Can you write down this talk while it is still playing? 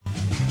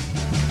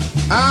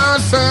I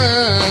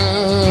said,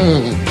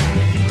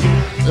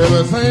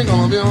 everything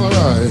gonna be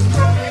alright.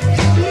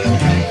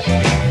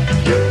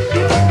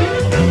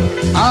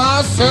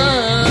 I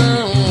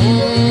said,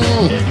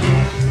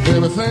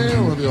 everything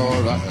gonna be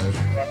alright.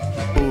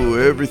 Oh,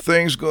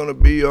 everything's gonna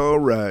be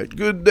alright.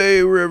 Good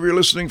day wherever you're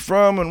listening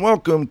from, and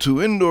welcome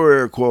to Indoor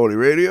Air Quality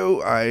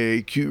Radio,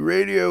 IAQ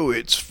Radio.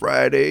 It's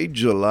Friday,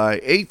 July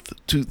 8th,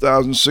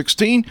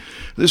 2016.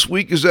 This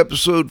week is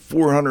episode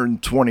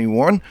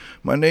 421.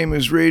 My name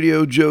is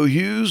Radio Joe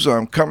Hughes.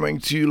 I'm coming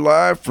to you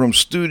live from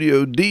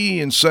Studio D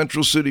in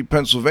Central City,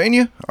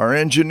 Pennsylvania. Our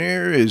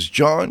engineer is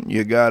John.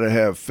 You gotta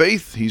have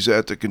faith. He's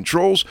at the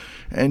controls.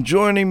 And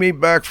joining me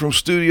back from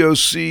Studio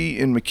C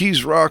in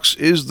McKees Rocks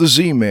is the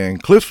Z-Man,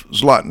 Cliff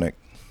Zlotnick.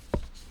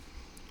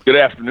 Good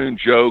afternoon,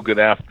 Joe. Good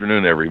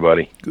afternoon,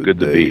 everybody.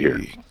 Good to be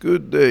here.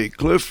 Good day,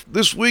 Cliff.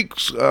 This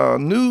week's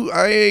new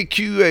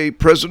IAQA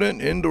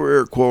president, Indoor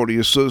Air Quality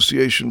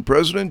Association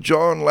president,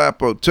 John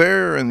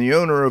Lapotaire, and the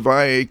owner of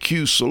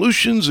IAQ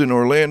Solutions in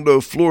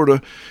Orlando,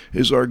 Florida,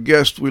 is our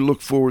guest. We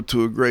look forward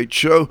to a great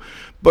show.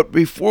 But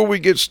before we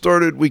get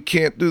started, we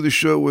can't do the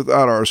show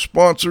without our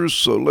sponsors,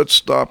 so let's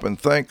stop and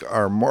thank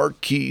our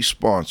marquee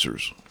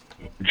sponsors.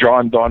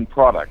 Jon-Don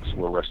Products,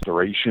 where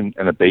restoration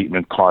and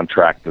abatement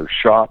contractors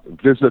shop.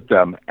 Visit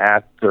them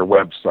at their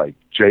website,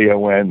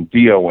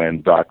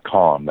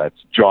 jondon.com. That's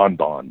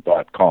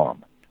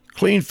jondon.com.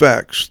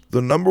 CleanFacts,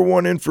 the number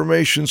one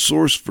information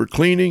source for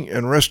cleaning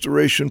and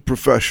restoration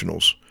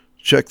professionals.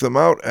 Check them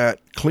out at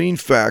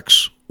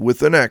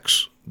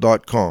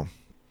cleanfactswithanx.com.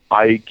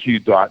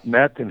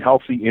 IAQ.net and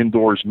Healthy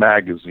Indoors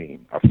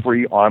Magazine, a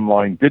free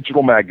online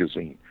digital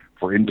magazine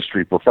for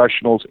industry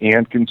professionals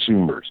and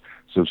consumers.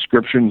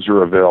 Subscriptions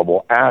are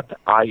available at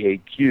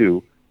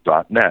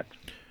IAQ.net.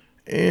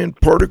 And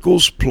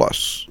Particles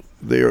Plus.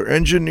 They are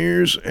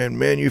engineers and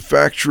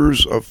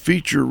manufacturers of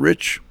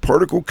feature-rich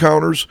particle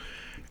counters,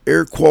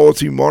 air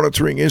quality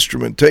monitoring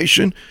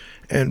instrumentation,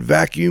 and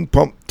vacuum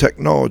pump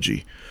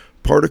technology.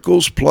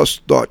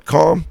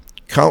 ParticlesPlus.com.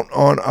 Count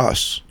on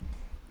us.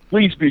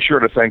 Please be sure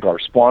to thank our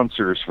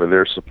sponsors for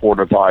their support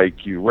of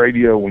IAQ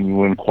Radio when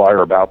you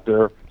inquire about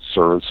their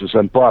services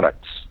and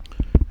products.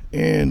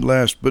 And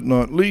last but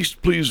not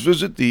least, please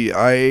visit the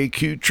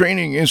IAQ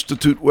Training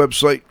Institute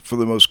website for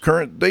the most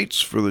current dates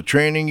for the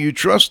training you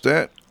trust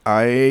at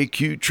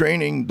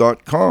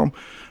IAQtraining.com.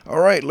 All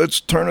right,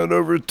 let's turn it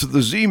over to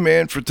the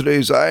Z-Man for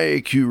today's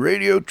IAQ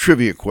Radio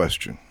trivia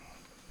question.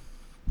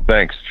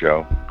 Thanks,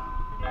 Joe.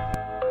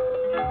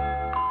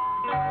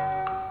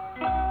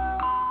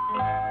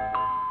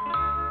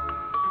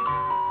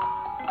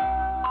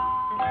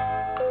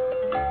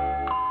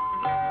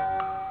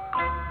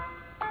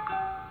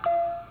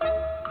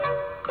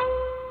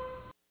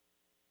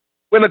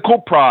 Win a cool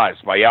prize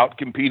by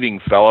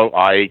outcompeting fellow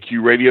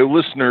IAQ Radio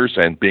listeners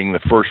and being the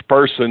first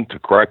person to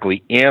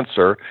correctly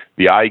answer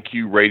the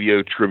IAQ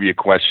Radio trivia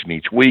question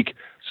each week.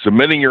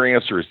 Submitting your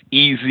answer is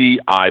easy.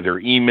 Either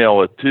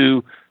email it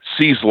to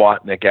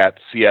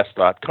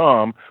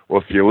czlotnick@cs.com,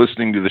 or if you're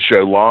listening to the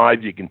show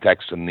live, you can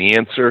text them the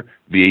answer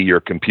via your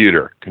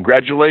computer.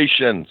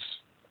 Congratulations.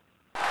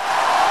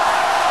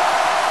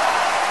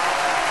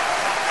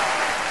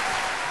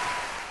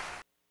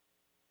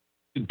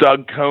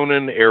 Doug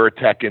Conan,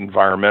 Aerotech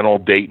Environmental,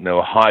 Dayton,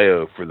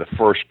 Ohio, for the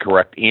first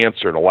correct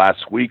answer to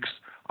last week's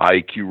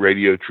IAQ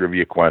Radio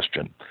trivia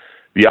question.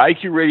 The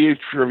IAQ Radio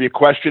trivia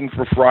question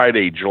for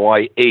Friday,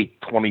 July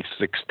 8,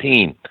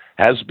 2016,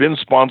 has been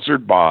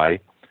sponsored by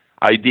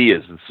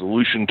Ideas, the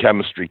solution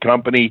chemistry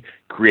company,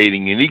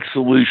 creating unique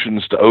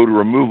solutions to odor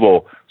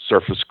removal,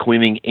 surface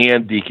cleaning,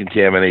 and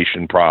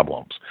decontamination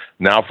problems.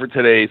 Now for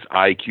today's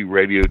IAQ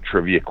Radio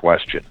trivia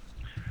question.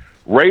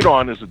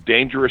 Radon is a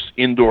dangerous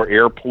indoor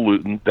air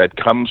pollutant that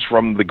comes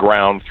from the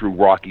ground through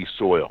rocky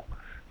soil.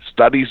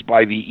 Studies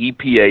by the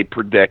EPA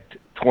predict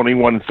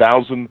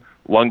 21,000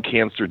 lung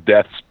cancer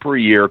deaths per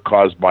year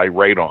caused by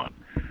radon.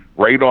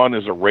 Radon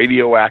is a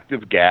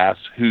radioactive gas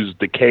whose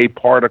decay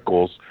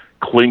particles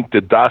cling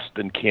to dust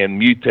and can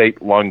mutate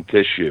lung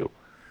tissue.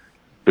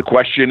 The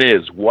question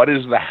is, what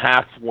is the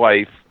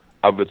half-life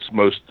of its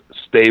most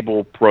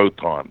stable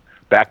proton?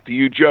 Back to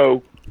you,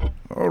 Joe.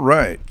 All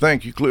right.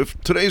 Thank you, Cliff.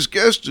 Today's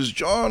guest is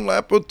John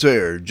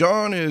Lapotaire.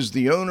 John is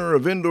the owner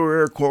of Indoor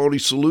Air Quality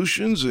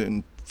Solutions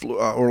in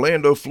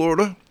Orlando,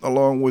 Florida,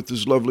 along with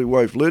his lovely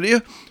wife,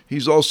 Lydia.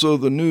 He's also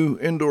the new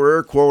Indoor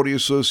Air Quality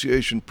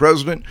Association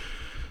president,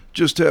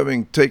 just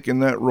having taken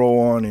that role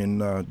on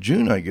in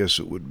June, I guess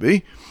it would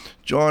be.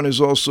 John has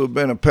also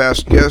been a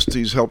past guest.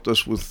 He's helped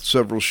us with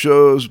several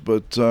shows,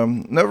 but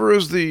never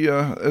as the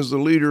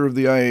leader of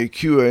the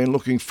IAQA, and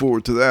looking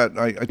forward to that.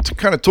 I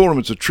kind of told him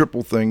it's a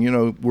triple thing. You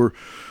know, we're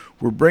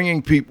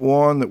bringing people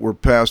on that were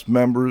past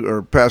members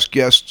or past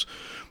guests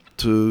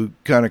to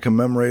kind of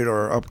commemorate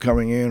our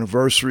upcoming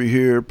anniversary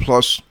here.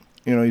 Plus,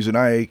 you know, he's an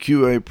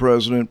IAQA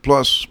president.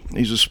 Plus,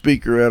 he's a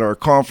speaker at our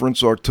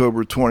conference,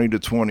 October 20 to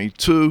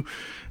 22.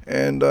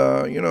 And,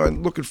 you know,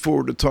 I'm looking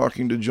forward to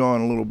talking to John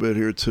a little bit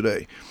here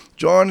today.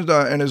 John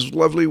and his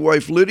lovely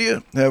wife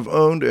Lydia have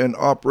owned and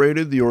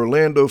operated the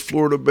Orlando,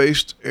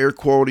 Florida-based Air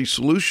Quality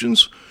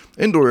Solutions,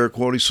 Indoor Air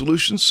Quality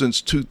Solutions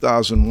since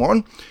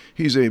 2001.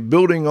 He's a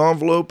building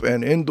envelope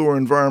and indoor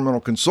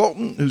environmental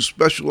consultant who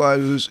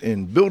specializes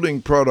in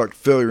building product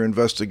failure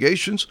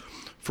investigations,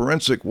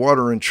 forensic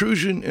water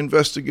intrusion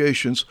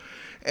investigations,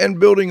 and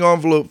building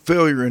envelope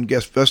failure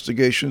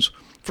investigations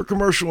for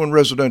commercial and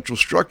residential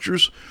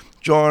structures.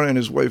 John and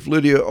his wife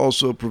Lydia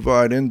also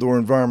provide indoor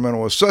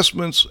environmental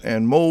assessments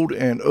and mold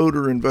and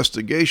odor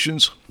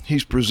investigations.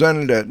 He's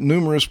presented at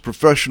numerous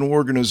professional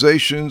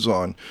organizations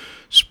on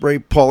spray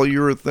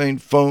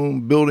polyurethane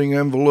foam, building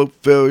envelope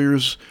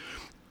failures,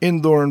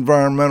 indoor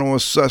environmental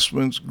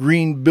assessments,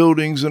 green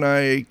buildings and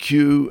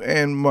IAQ,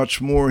 and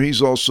much more.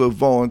 He's also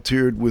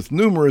volunteered with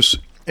numerous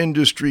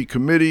industry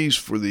committees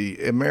for the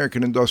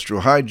American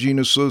Industrial Hygiene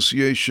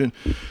Association,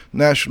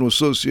 National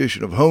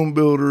Association of Home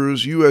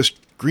Builders, U.S.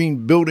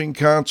 Green Building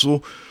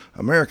Council,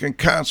 American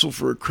Council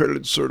for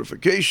Accredited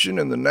Certification,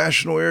 and the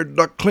National Air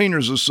Duct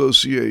Cleaners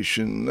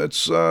Association. We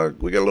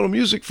got a little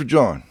music for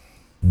John.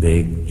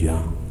 Big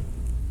John.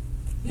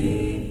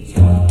 Big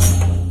John.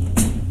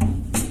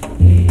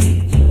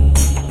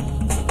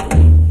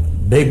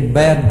 Big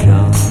Bad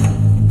John.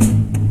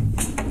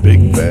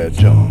 Big Bad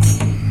John.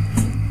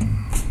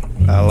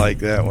 I like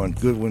that one.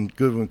 Good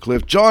one,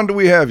 Cliff. John, do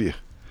we have you?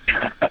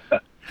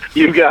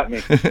 You got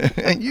me.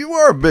 And you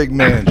are a big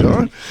man,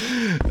 John.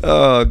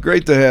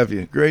 Great to have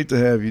you. Great to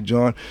have you,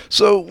 John.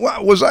 So,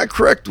 was I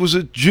correct? Was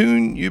it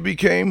June you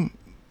became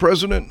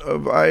president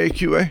of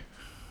IAQA?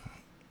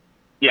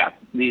 Yeah,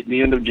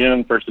 the end of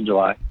June, 1st of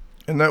July.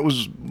 And that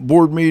was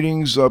board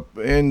meetings up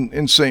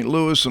in St.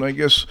 Louis, and I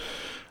guess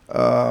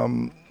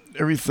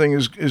everything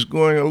is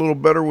going a little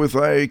better with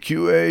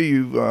IAQA.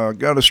 You've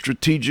got a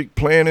strategic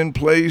plan in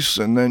place,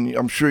 and then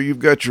I'm sure you've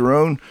got your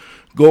own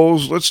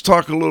goals. Let's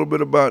talk a little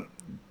bit about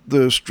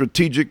the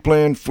strategic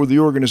plan for the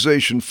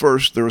organization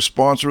first. They're a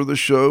sponsor of the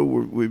show.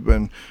 We've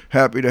been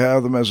happy to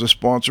have them as a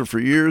sponsor for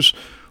years.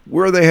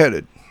 Where are they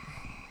headed?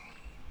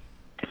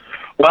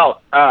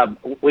 Well,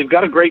 we've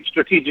got a great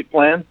strategic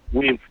plan.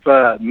 We've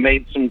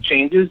made some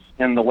changes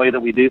in the way that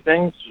we do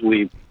things.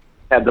 We've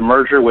had the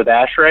merger with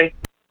ASHRAE.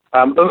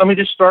 But let me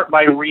just start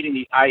by reading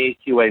the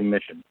IAQA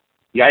mission.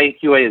 The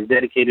IAQA is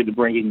dedicated to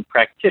bringing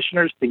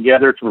practitioners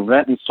together to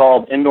prevent and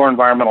solve indoor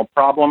environmental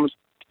problems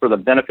for the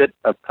benefit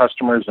of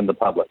customers and the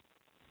public.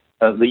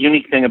 The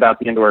unique thing about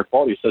the Indoor Air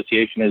Quality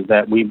Association is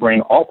that we bring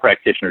all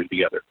practitioners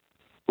together.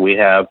 We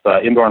have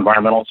indoor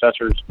environmental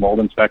assessors, mold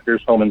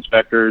inspectors, home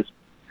inspectors,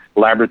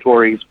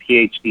 laboratories,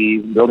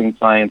 PhDs, building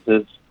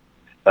sciences,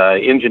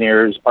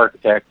 engineers,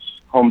 architects,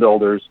 home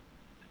builders.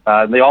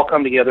 They all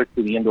come together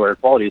through the Indoor Air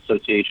Quality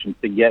Association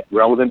to get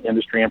relevant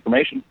industry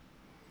information.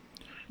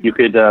 You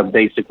could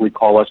basically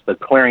call us the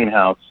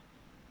clearinghouse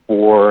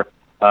for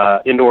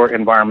indoor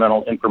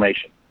environmental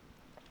information.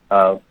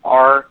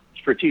 Our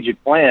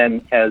strategic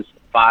plan has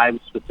 5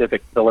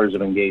 specific pillars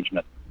of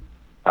engagement.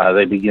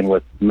 They begin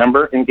with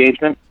member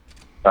engagement.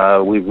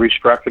 We've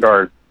restructured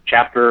our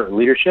chapter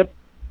leadership,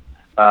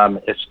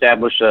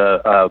 established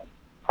a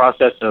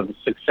process of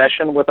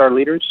succession with our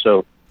leaders.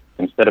 So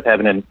instead of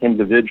having an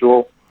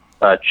individual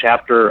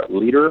chapter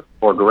leader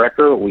or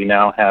director, we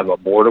now have a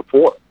board of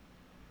 4.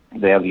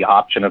 They have the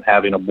option of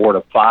having a board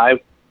of 5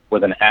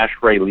 with an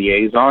ASHRAE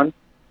liaison,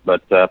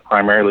 but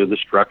primarily the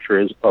structure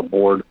is a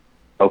board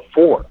of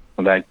 4.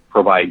 And that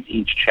provides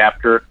each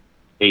chapter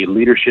a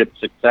leadership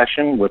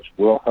succession, which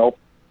will help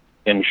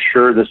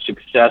ensure the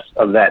success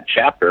of that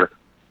chapter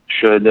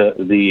should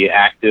the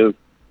active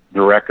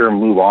director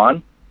move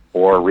on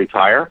or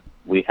retire.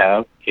 We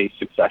have a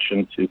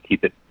succession to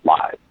keep it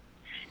live.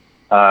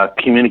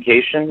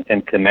 Communication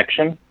and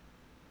connection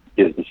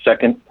is the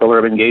second pillar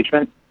of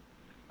engagement.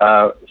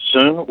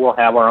 Soon we'll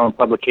have our own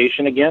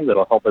publication again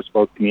that'll help us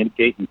both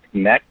communicate and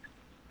connect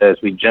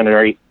as we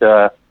generate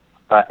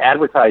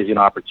advertising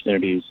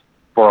opportunities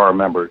for our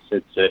members.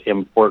 It's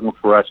important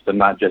for us to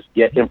not just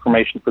get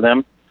information for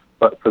them,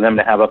 but for them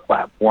to have a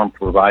platform to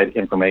provide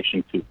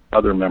information to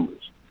other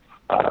members.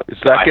 Is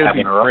that going to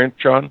be print,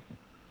 John?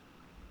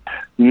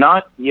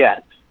 Not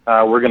yet.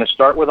 We're going to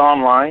start with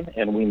online,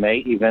 and we may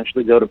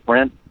eventually go to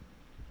print.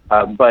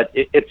 But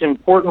it's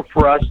important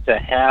for us to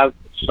have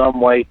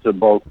some way to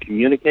both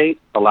communicate,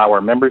 allow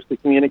our members to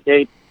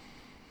communicate,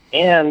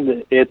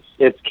 and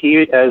it's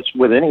key, as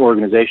with any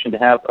organization, to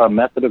have a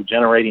method of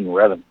generating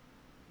revenue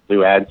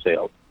through ad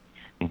sales.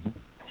 Mm-hmm.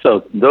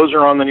 So those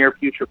are on the near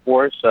future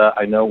for us.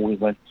 I know we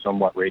went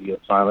somewhat radio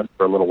silent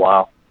for a little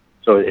while.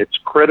 So it's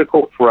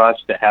critical for us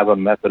to have a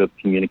method of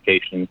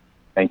communication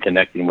and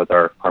connecting with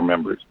our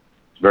members.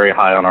 It's very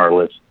high on our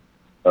list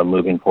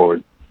moving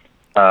forward.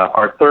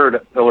 Our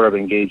third pillar of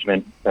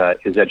engagement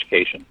is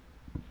education.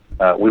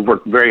 We've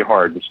worked very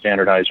hard to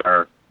standardize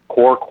our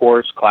core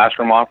course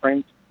classroom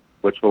offerings,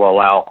 which will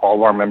allow all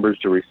of our members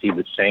to receive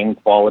the same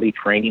quality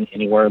training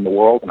anywhere in the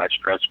world, and I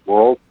stress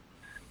world,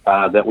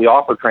 that we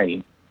offer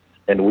training.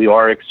 And we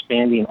are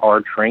expanding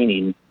our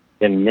training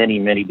in many,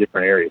 many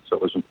different areas. So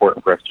it was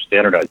important for us to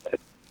standardize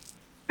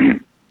that.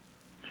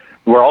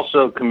 We're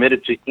also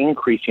committed to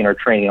increasing our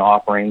training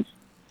offerings,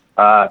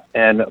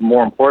 and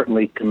more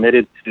importantly,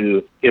 committed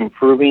to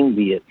improving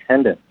the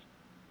attendance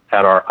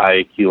at our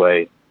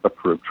IAQA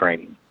approved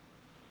training.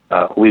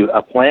 We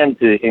plan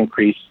to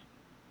increase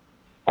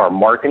our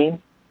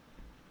marketing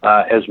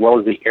as well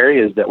as the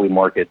areas that we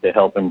market to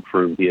help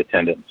improve the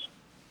attendance.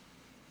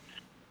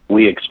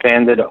 We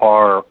expanded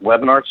our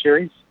webinar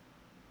series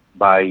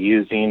by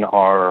using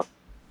our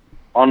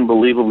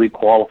unbelievably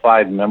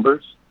qualified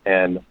members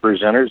and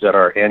presenters at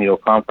our annual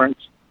conference,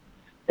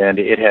 and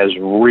it has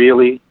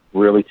really,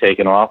 really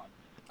taken off.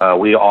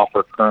 We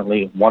offer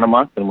currently one a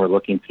month, and we're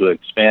looking to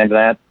expand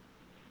that.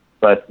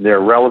 But they're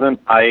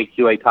relevant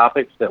IAQA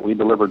topics that we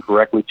deliver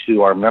directly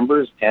to our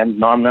members and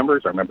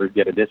non-members. Our members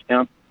get a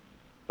discount.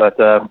 But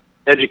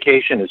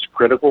education is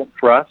critical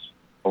for us,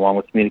 along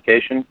with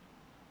communication.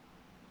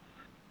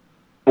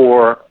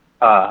 For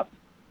our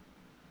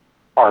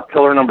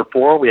pillar number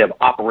 4, we have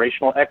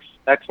operational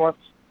excellence.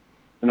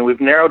 And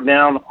we've narrowed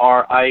down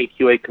our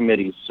IAQA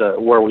committees,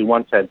 where we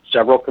once had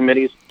several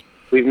committees.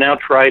 We've now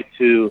tried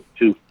to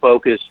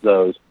focus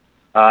those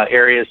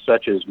areas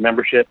such as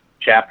membership,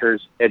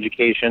 chapters,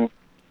 education,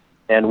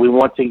 and we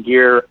want to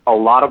gear a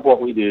lot of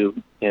what we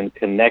do in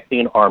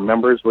connecting our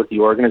members with the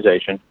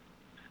organization,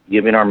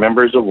 giving our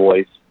members a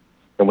voice,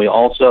 and we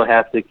also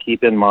have to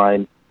keep in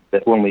mind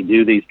that when we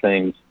do these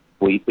things,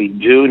 we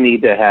do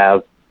need to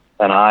have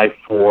an eye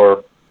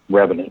for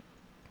revenue.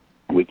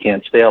 We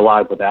can't stay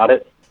alive without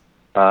it.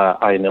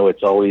 I know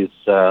it's always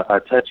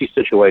a touchy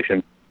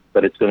situation,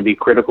 but it's going to be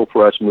critical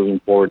for us moving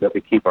forward that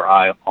we keep our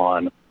eye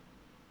on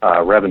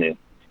revenue.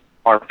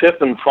 Our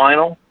 5th and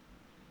final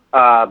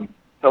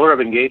pillar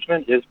of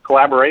engagement is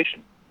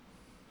collaboration.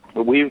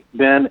 We've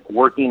been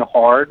working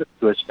hard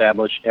to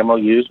establish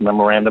MOUs,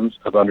 memorandums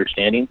of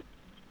understanding,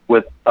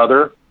 with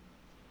other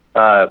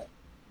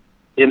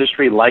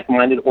industry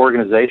like-minded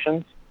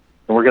organizations,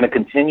 and we're going to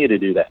continue to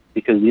do that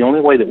because the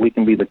only way that we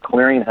can be the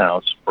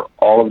clearinghouse for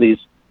all of these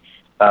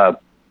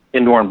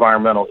indoor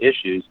environmental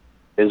issues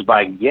is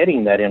by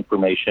getting that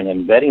information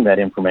and vetting that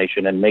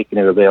information and making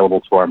it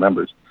available to our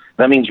members.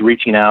 That means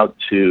reaching out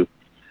to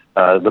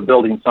the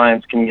building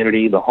science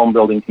community, the home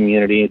building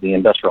community, the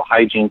industrial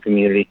hygiene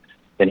community,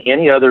 and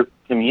any other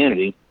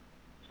community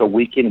so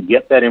we can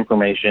get that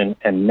information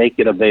and make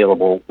it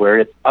available where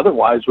it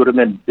otherwise would have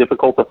been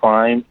difficult to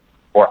find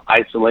or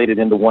isolated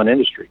into one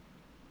industry.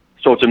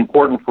 So it's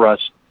important for us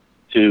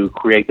to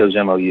create those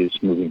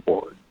MOUs moving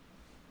forward.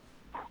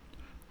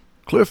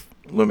 Cliff,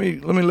 let me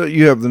let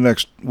you have the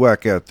next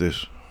whack at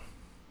this.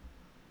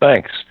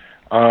 Thanks.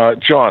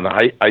 John,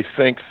 I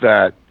think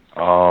that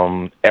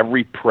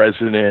every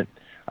president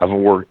of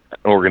an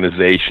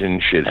organization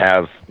should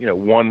have,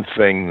 one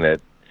thing that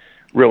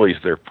really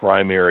is their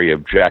primary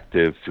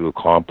objective to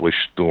accomplish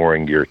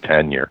during your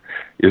tenure.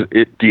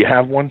 Do you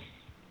have one?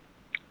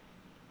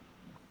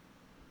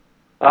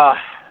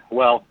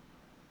 Well,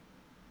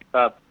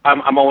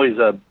 I'm always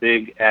a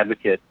big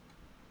advocate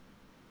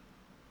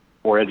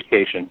for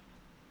education,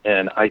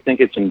 and I think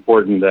it's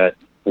important that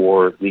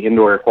for the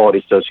Indoor Air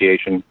Quality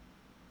Association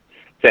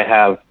to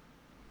have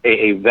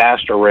a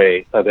vast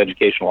array of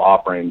educational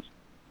offerings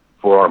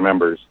for our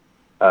members.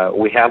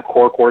 We have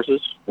core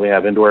courses, we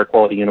have Indoor Air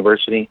Quality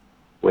University,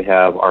 we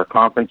have our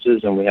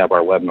conferences, and we have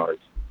our webinars.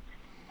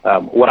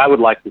 What I would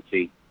like to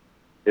see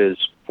is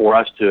for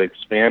us to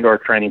expand our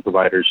training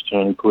providers to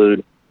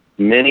include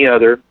many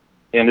other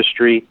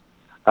industry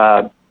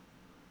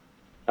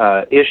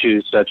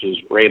issues such as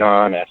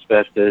radon,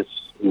 asbestos,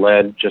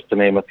 lead, just to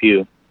name a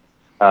few.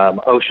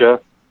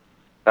 OSHA,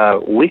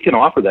 we can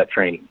offer that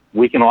training.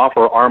 We can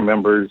offer our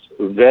members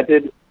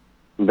vetted,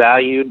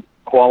 valued,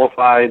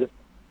 qualified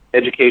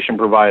education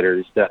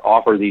providers that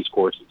offer these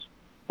courses.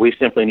 We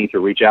simply need to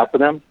reach out to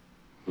them,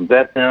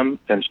 vet them,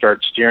 and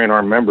start steering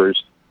our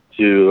members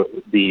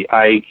to the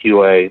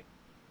IAQA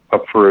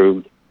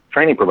approved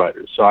training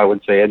providers. So I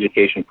would say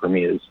education for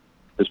me is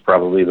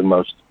probably the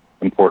most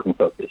important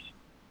focus.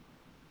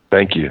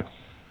 Thank you.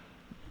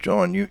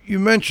 John, you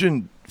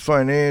mentioned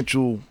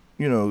financial,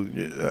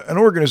 an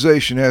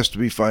organization has to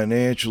be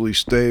financially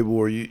stable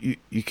or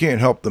you can't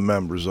help the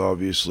members,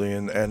 obviously.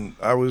 And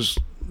I was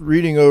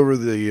reading over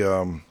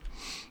the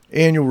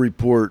annual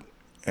report,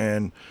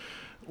 and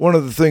one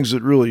of the things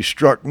that really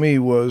struck me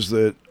was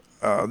that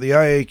the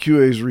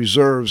IAQA's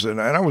reserves, and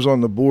I was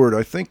on the board,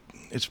 I think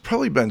it's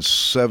probably been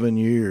 7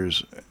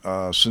 years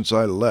since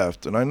I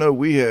left, and I know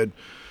we had,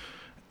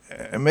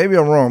 and maybe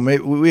I'm wrong,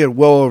 we had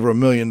well over $1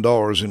 million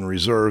in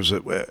reserves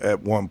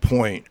at one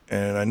point,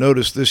 and I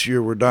noticed this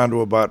year we're down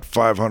to about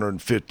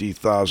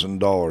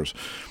 $550,000.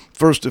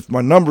 First, if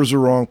my numbers are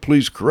wrong,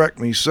 please correct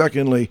me.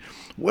 Secondly,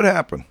 what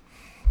happened?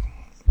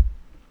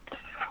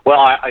 Well,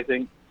 I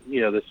think,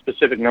 the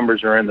specific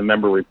numbers are in the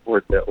member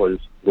report that was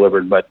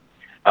delivered, but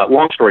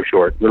long story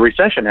short, the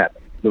recession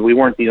happened. But we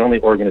weren't the only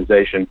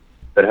organization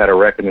that had a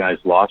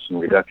recognized loss and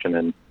reduction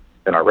in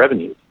our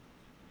revenues.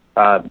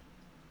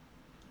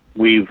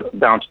 We've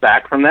bounced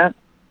back from that,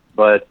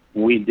 but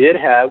we did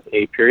have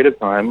a period of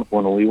time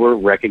when we were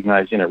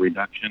recognizing a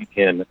reduction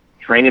in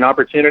training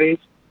opportunities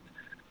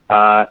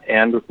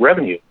and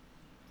revenue.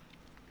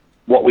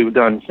 What we've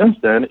done since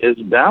then is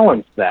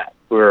balance that.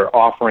 We're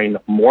offering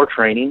more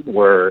training,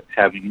 we're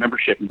having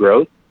membership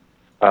growth,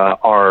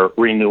 Our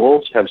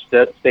renewals have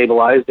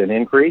stabilized and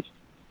increased.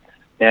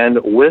 And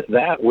with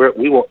that,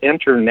 we will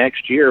enter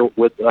next year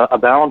with a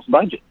balanced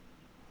budget.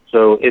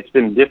 So it's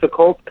been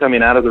difficult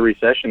coming out of the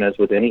recession, as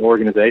with any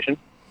organization.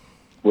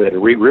 We had to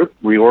regroup,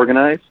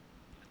 reorganize,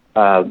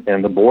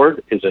 and the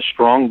board is a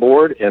strong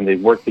board, and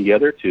they've worked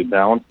together to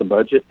balance the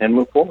budget and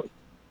move forward.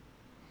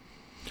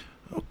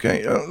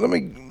 Okay,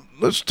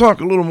 let's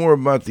talk a little more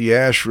about the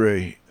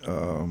ASHRAE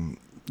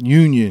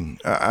union.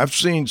 I've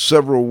seen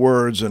several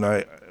words,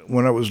 and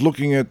when I was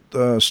looking at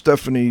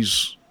Stephanie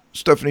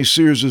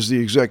Sears as the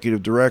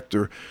executive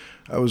director,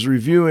 I was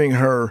reviewing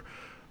her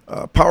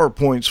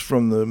PowerPoints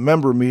from the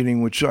member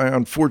meeting, which I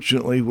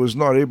unfortunately was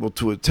not able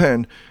to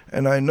attend,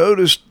 and I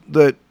noticed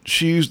that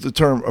she used the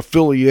term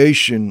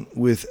affiliation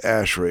with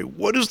ASHRAE.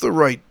 What is the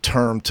right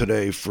term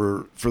today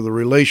for the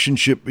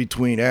relationship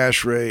between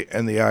ASHRAE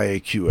and the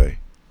IAQA?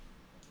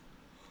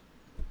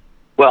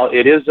 Well,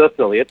 it is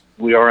affiliate.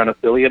 We are an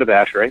affiliate of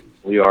ASHRAE.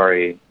 We are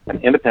an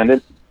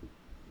independent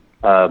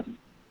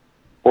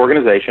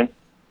organization,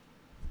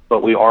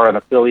 but we are an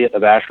affiliate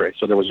of ASHRAE.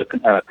 So there was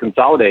a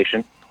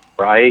consolidation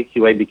where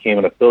IAQA became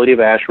an affiliate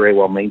of ASHRAE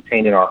while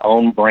maintaining our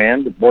own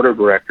brand, board of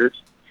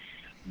directors,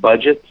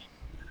 budgets.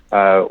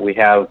 We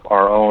have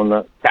our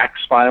own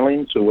tax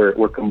filing, so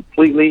we're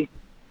completely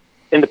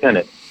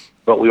independent,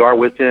 but we are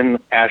within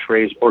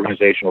ASHRAE's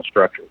organizational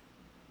structure.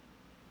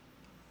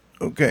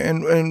 Okay,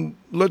 and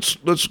let's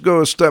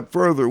go a step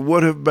further.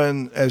 What have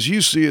been, as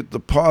you see it, the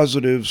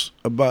positives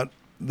about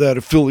that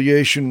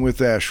affiliation with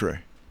ASHRAE?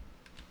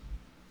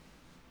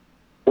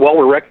 Well,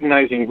 we're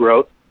recognizing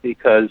growth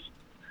because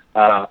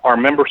our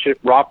membership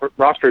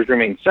rosters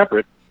remain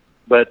separate,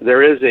 but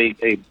there is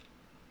a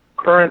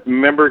current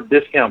member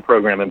discount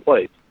program in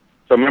place.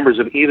 So members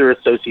of either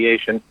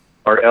association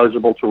are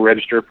eligible to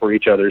register for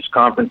each other's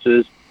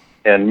conferences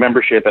and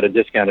membership at a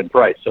discounted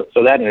price.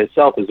 So that in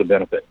itself is a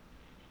benefit.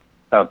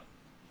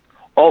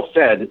 All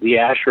said, the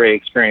ASHRAE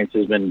experience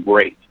has been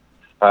great.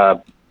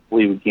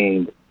 We've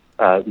gained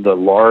the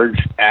large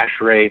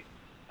ASHRAE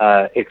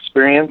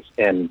experience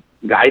and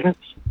guidance.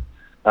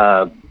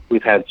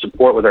 We've had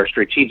support with our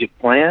strategic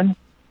plan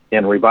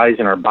and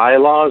revising our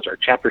bylaws, our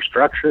chapter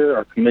structure,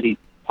 our committee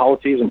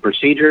policies and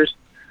procedures.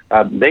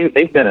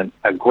 They've been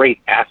a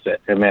great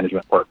asset in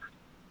management work.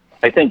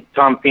 I think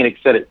Tom Phoenix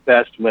said it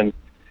best when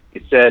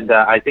he said,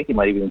 I think he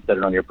might have even said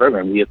it on your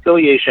program, the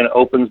affiliation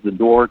opens the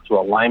door to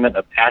alignment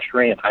of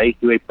ASHRAE and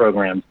IAQA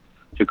programs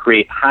to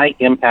create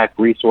high-impact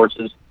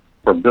resources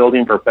for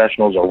building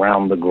professionals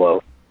around the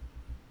globe.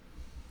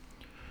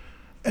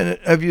 And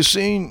have you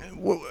seen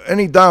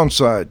any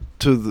downside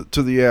to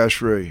the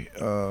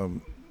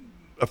ASHRAE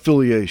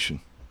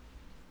affiliation?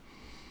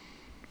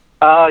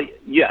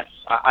 Yes,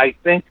 I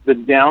think the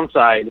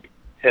downside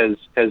has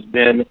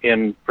been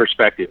in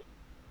perspective,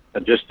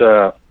 just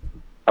a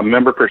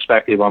member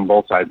perspective on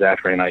both sides,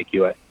 ASHRAE and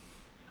IAQA.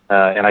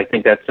 And I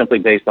think that's simply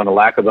based on a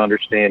lack of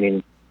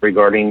understanding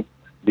regarding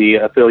the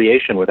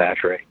affiliation with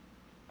ASHRAE.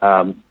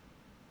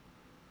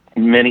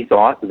 Many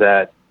thought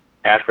that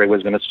ASHRAE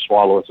was going to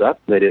swallow us up.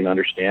 They didn't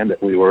understand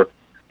that we were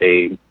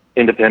a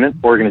independent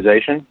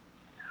organization.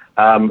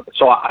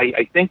 So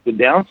I think the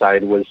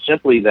downside was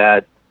simply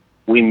that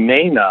we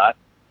may not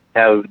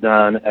have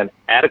done an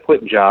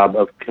adequate job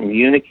of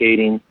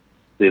communicating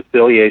the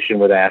affiliation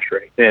with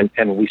ASHRAE,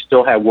 and we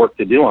still have work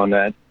to do on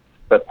that.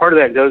 But part of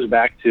that goes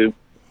back to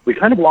we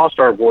kind of lost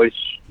our voice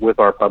with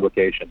our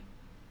publication,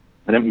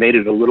 and it made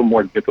it a little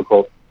more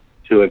difficult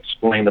to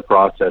explain the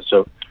process.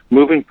 So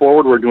moving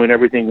forward, we're doing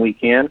everything we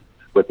can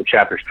with the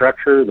chapter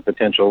structure, the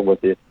potential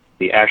with the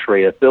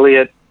ASHRAE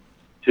affiliate,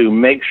 to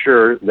make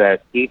sure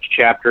that each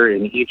chapter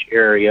in each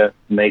area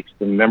makes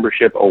the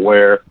membership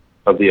aware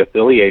of the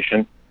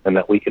affiliation and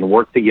that we can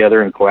work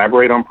together and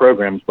collaborate on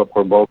programs, but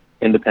we're both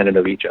independent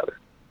of each other.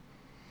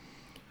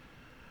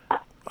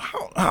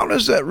 How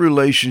does that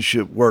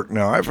relationship work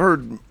now? I've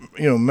heard,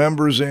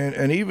 members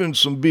and even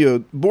some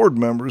board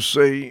members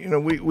say,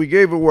 we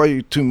gave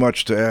away too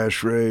much to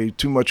ASHRAE,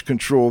 too much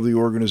control of the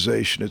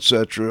organization,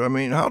 etc. I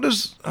mean, how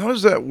does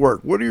that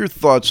work? What are your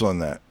thoughts on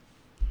that?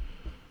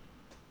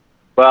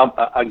 Well,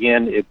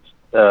 again, it's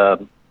a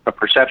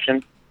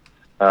perception,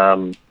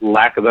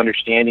 lack of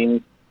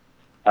understanding,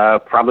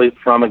 probably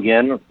from,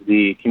 again,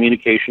 the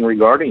communication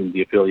regarding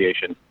the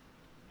affiliation.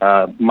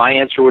 My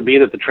answer would be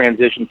that the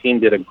transition team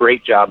did a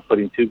great job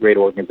putting two great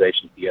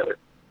organizations together.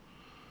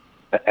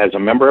 As a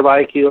member of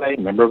IAQA,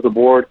 member of the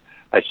board,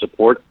 I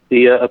support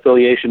the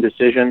affiliation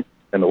decision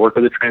and the work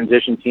of the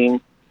transition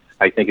team.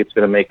 I think it's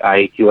going to make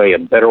IAQA a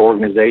better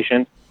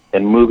organization,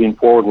 and moving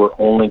forward, we're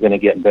only going to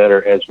get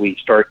better as we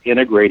start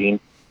integrating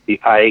the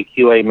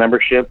IAQA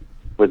membership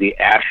with the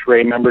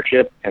ASHRAE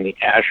membership and the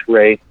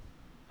ASHRAE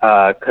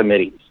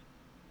committees.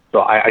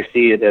 So I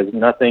see it as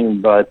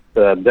nothing but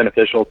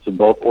beneficial to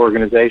both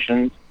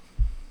organizations,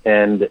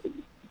 and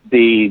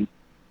the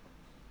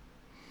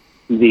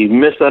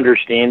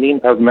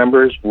misunderstanding of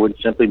members would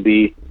simply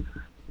be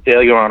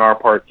failure on our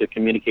part to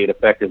communicate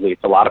effectively.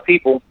 It's a lot of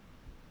people,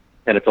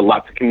 and it's a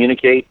lot to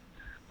communicate.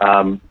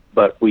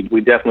 but we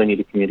definitely need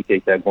to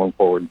communicate that going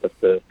forward. But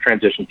the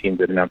transition team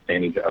did an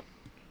outstanding job.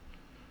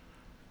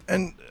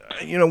 And,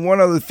 one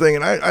other thing,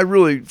 and I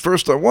really,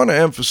 first I want to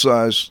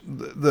emphasize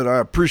that I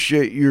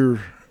appreciate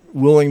your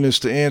willingness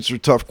to answer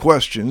tough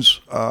questions.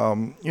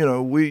 IAQA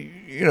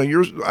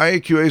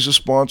is a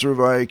sponsor of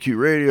IAQ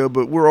Radio,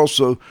 but we're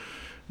also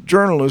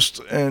journalists,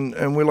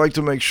 and we like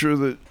to make sure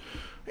that,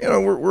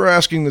 we're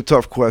asking the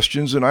tough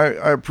questions, and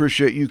I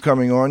appreciate you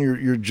coming on.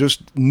 You're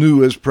just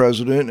new as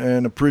president,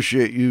 and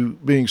appreciate you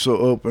being so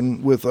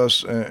open with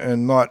us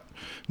and not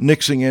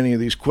nixing any of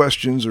these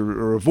questions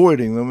or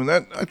avoiding them. And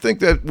that, I think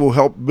that will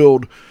help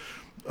build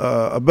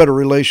a better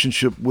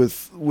relationship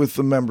with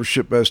the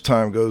membership as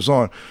time goes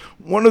on.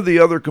 One of the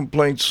other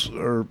complaints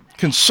or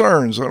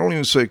concerns, I don't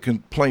even say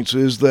complaints,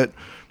 is that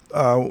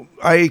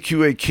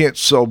IAQA can't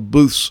sell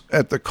booths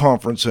at the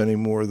conference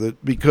anymore,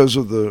 that because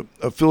of the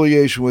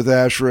affiliation with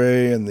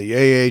ASHRAE and the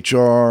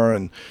AHR,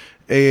 and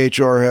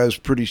AHR has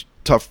pretty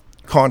tough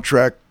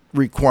contract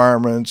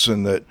requirements,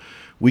 and that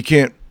we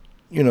can't,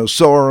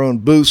 sell our own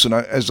booths. And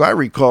as I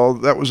recall,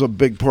 that was a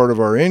big part of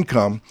our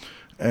income.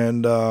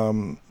 And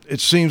it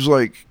seems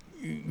like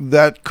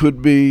that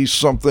could be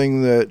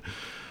something that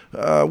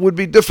would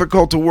be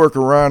difficult to work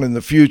around in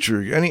the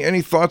future.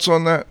 Any thoughts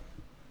on that?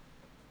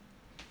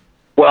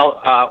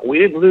 Well, we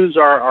didn't lose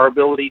our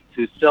ability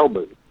to sell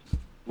booths.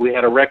 We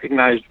had a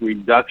recognized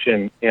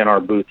reduction in our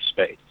booth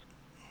space.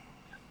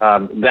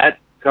 That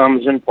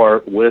comes in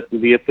part with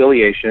the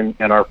affiliation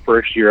and our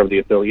first year of the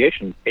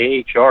affiliation.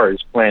 AHR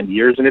is planned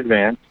years in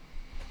advance,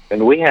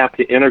 and we have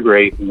to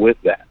integrate with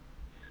that.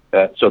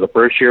 So the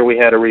first year we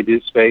had a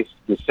reduced space.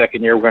 The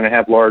second year we're going to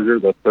have larger.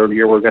 The third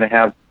year we're going to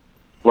have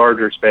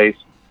larger space.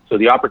 So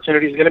the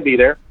opportunity is going to be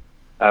there.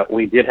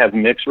 We did have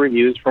mixed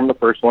reviews from the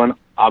first one.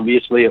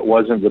 Obviously, it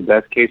wasn't the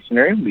best case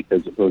scenario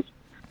because it was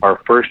our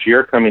first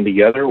year coming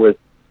together with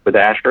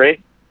ASHRAE.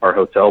 Our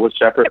hotel was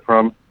separate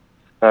from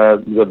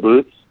the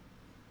booths.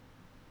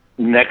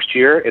 Next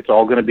year, it's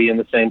all going to be in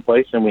the same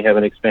place, and we have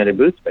an expanded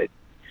booth space.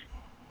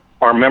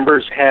 Our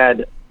members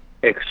had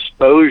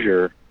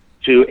exposure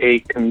to a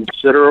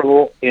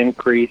considerable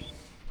increase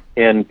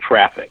in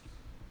traffic.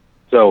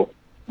 So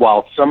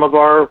while some of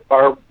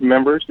our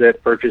members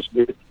that purchased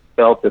booths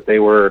felt that they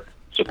were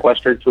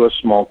sequestered to a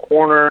small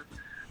corner,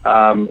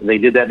 they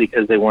did that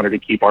because they wanted to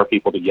keep our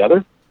people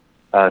together.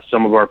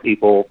 Some of our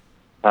people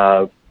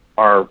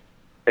are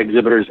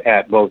exhibitors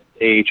at both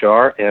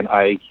AHR and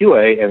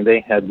IAQA, and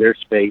they had their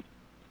space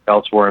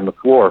elsewhere on the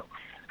floor.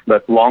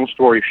 But long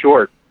story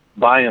short,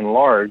 by and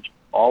large,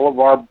 all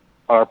of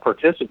our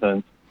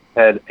participants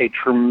had a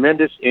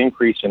tremendous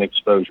increase in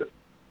exposure.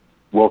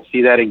 We'll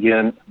see that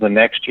again the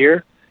next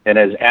year. And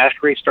as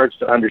ASHRAE starts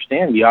to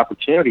understand the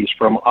opportunities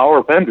from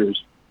our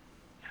vendors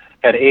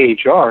at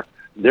AHR,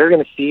 they're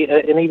going to see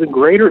an even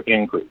greater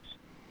increase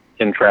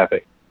in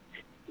traffic.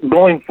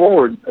 Going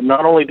forward,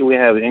 not only do we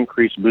have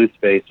increased booth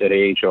space at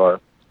AHR,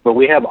 but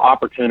we have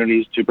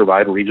opportunities to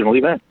provide regional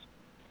events.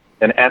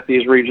 And at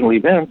these regional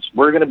events,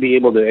 we're going to be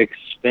able to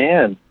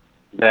expand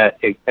that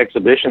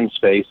exhibition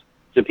space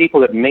to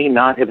people that may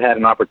not have had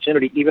an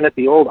opportunity even at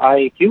the old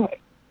IAQA.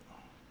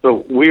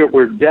 So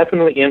we're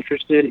definitely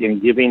interested in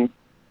giving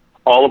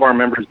all of our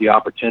members the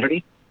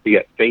opportunity to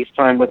get face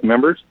time with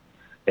members.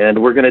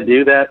 And we're going to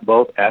do that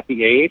both at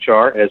the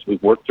AHR as we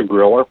work to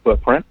grow our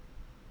footprint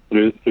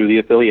through the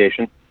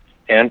affiliation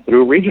and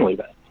through regional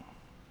events.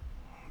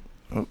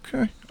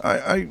 Okay.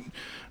 I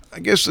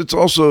guess it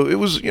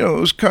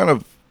was kind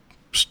of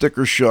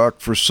sticker shock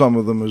for some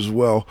of them as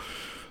well.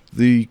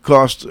 The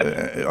cost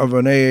of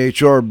an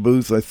AHR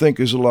booth, I think,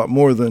 is a lot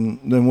more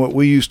than what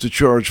we used to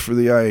charge for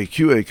the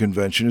IAQA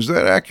convention. Is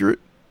that accurate?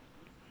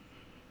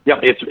 Yeah,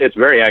 it's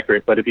very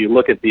accurate. But if you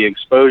look at the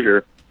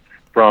exposure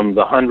from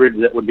the hundreds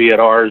that would be at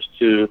ours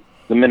to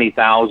the many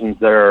thousands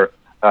that are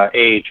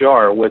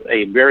AHR, with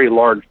a very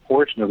large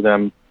portion of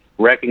them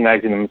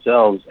recognizing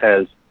themselves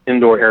as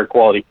indoor air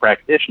quality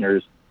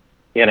practitioners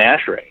in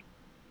ASHRAE,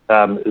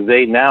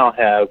 they now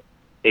have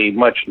a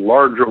much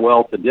larger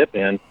well to dip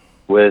in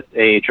with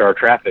AHR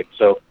traffic.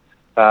 So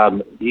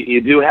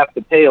you do have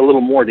to pay a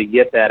little more to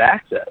get that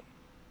access,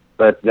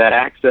 but that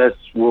access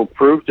will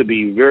prove to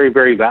be very,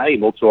 very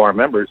valuable to our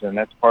members, and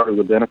that's part of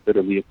the benefit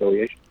of the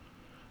affiliation.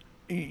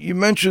 You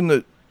mentioned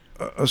that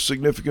a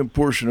significant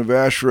portion of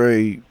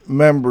ASHRAE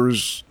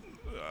members,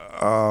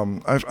 I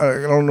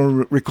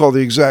don't recall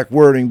the exact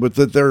wording, but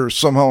that they're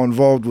somehow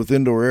involved with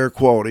indoor air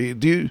quality.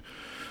 Do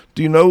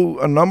you know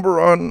a number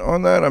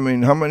on that? I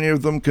mean, how many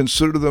of them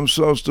consider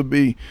themselves to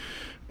be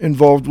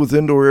involved with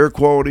indoor air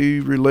quality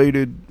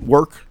related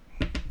work?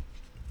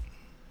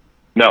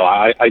 No,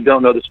 I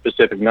don't know the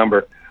specific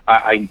number.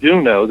 I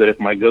do know that if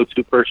my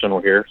go-to person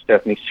were here,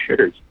 Stephanie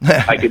Sears,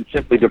 I could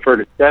simply defer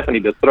to Stephanie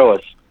to throw a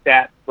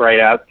stat right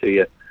out to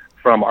you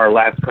from our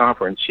last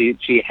conference.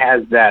 She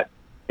has that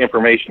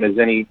information as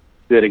any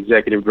good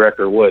executive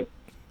director would.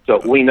 So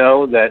we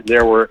know that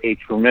there were a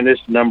tremendous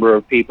number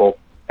of people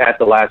at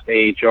the last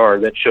AHR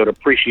that showed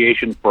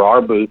appreciation for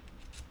our booth,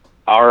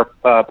 our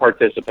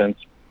participants,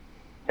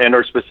 and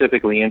are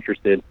specifically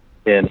interested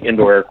in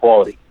indoor air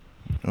quality.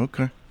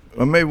 Okay.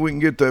 Maybe we can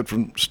get that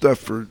from Steph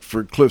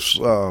for Cliff's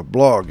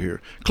blog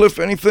here. Cliff,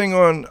 anything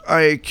on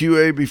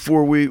IAQA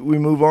before we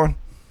move on?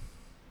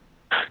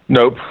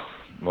 Nope,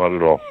 not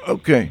at all.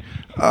 Okay.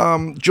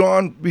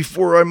 John,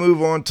 before I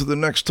move on to the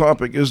next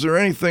topic, is there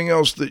anything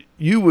else that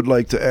you would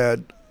like to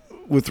add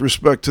with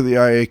respect to the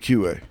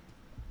IAQA? If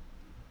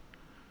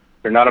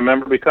you're not a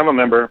member, become a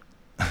member.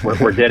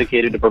 We're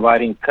dedicated to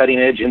providing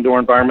cutting-edge indoor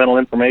environmental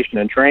information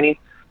and training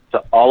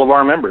to all of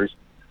our members.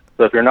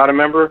 So if you're not a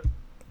member,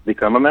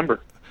 become a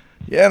member.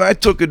 Yeah, and I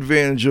took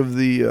advantage of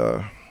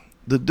the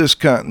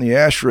discount in the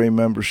ASHRAE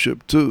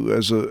membership too,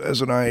 as an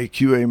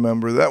IAQA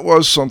member. That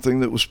was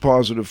something that was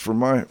positive from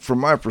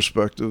my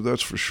perspective,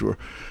 that's for sure.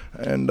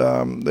 And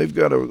they've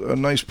got a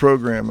nice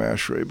program,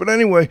 ASHRAE. But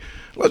anyway,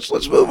 let's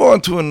move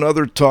on to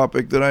another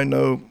topic that I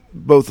know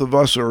both of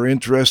us are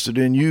interested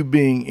in. You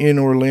being in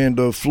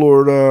Orlando,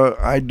 Florida,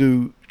 I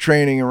do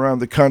training around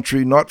the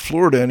country, not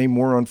Florida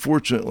anymore,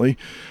 unfortunately.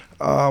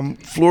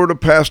 Florida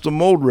passed a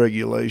mold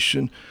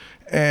regulation.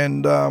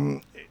 And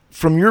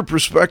from your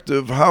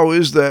perspective, how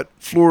is that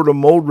Florida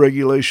mold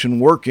regulation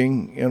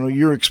working? You know,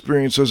 your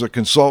experience as a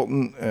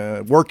consultant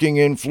working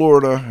in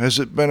Florida, has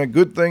it been a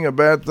good thing, a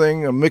bad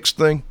thing, a mixed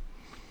thing?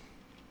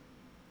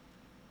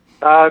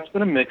 It's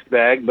been a mixed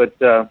bag, but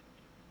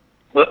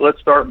let's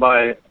start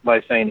by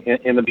saying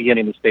in the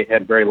beginning the state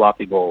had very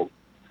lofty goals.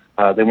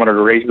 They wanted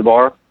to raise the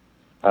bar.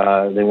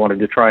 They wanted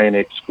to try and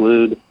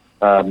exclude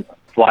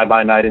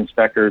fly-by-night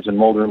inspectors and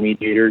mold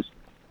remediators.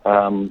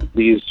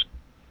 These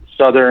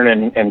southern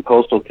and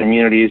coastal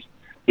communities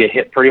get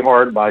hit pretty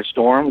hard by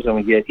storms, and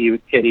we get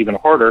hit even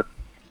harder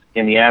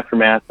in the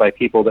aftermath by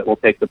people that will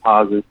take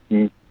deposits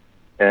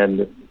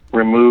and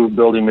remove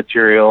building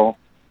material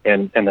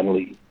and then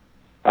leave.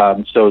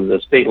 So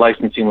the state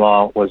licensing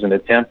law was an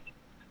attempt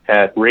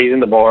at raising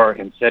the bar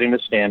and setting a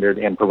standard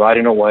and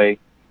providing a way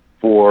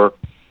for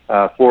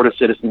Florida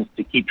citizens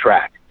to keep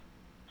track.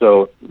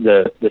 So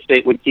the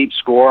state would keep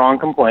score on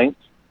complaints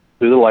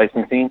through the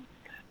licensing,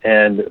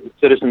 and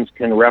citizens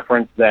can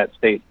reference that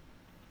state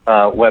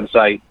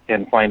website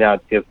and find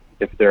out if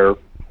their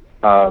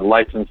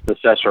licensed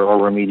assessor or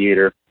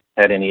remediator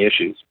had any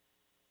issues.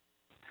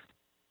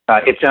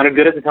 It sounded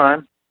good at the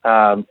time,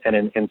 and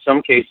in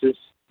some cases,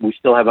 we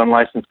still have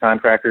unlicensed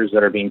contractors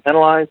that are being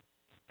penalized,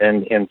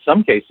 and in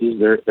some cases,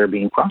 they're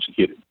being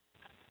prosecuted.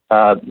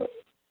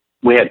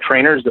 We had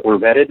trainers that were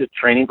vetted,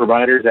 training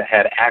providers that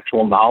had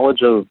actual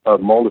knowledge of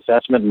mold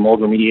assessment and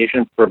mold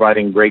remediation,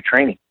 providing great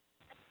training.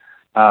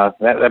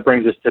 That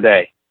brings us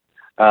today.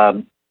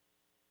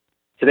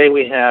 Today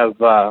we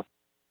have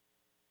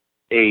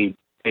a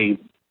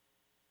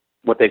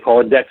what they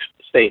call a DEC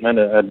statement,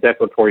 a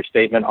declaratory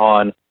statement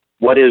on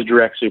what is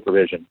direct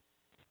supervision.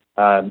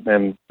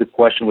 And the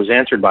question was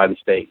answered by the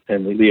state.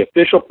 And the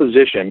official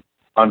position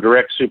on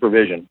direct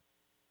supervision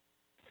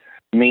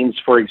means,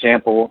 for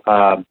example,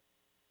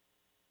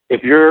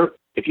 if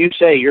you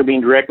say you're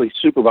being directly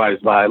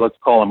supervised by, let's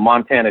call him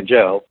Montana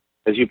Joe,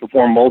 as you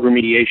perform mold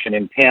remediation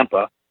in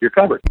Tampa, you're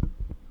covered.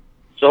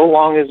 So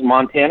long as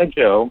Montana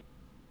Joe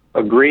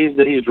agrees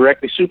that he's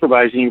directly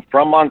supervising you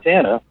from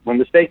Montana when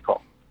the state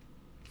calls.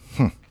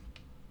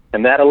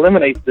 And that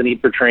eliminates the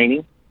need for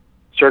training,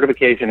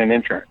 certification, and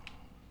insurance.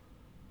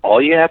 All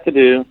you have to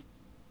do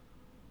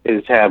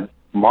is have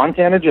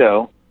Montana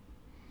Joe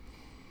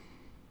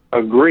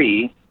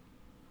agree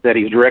that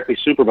he's directly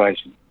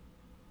supervising.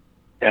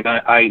 And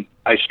I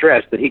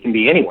stress that he can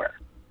be anywhere.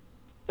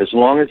 As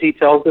long as he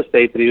tells the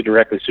state that he's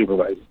directly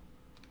supervising,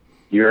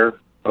 you're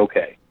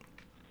okay.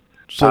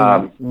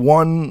 So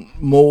one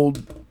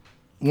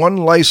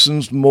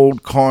licensed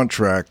mold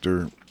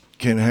contractor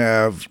can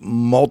have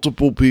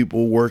multiple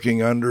people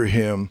working under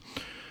him,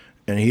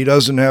 and he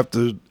doesn't have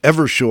to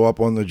ever show up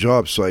on the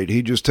job site.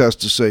 He just has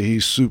to say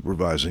he's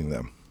supervising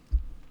them.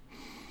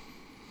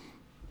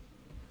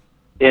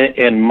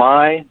 In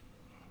my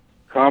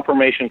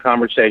confirmation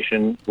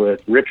conversation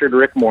with Richard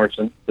Rick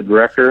Morrison,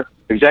 the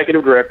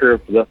executive director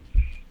of the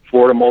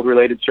Florida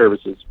Mold-Related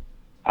Services,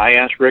 I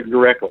asked Rick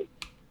directly.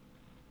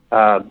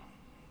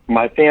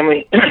 My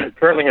family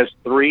currently has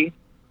 3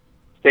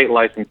 state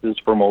licenses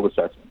for mold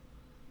assessment.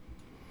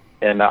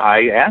 And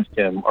I asked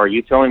him, are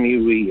you telling me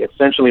we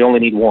essentially only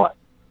need 1?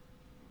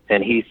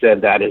 And he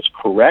said that is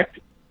correct,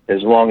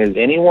 as long as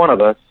any one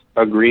of us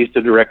agrees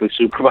to directly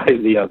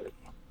supervise the other.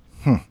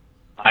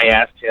 I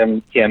asked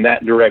him, can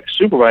that direct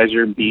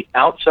supervisor be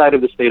outside of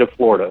the state of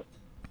Florida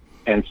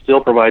and still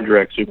provide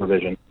direct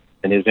supervision?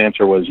 And his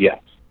answer was yes.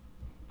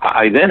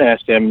 I then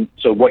asked him,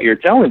 so what you're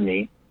telling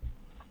me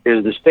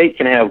is the state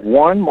can have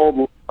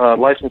 1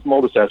 licensed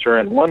mold assessor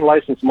and 1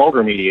 licensed mold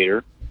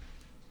remediator,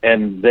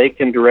 and they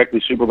can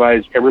directly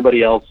supervise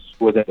everybody else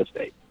within the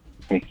state?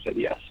 And he said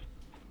yes.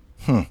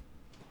 And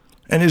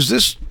is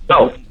this...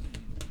 So,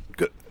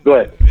 go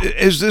ahead.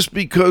 Is this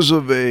because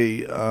of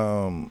a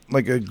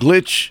like a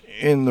glitch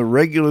in the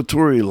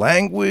regulatory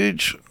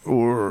language,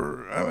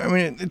 or I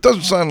mean, it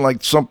doesn't sound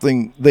like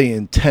something they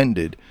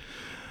intended.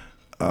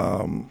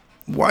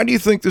 Why do you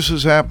think this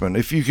has happened?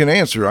 If you can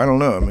answer, I don't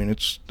know. I mean,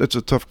 that's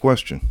a tough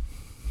question.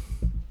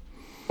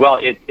 Well,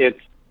 it's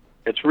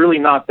it's really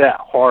not that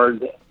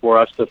hard for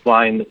us to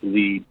find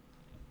the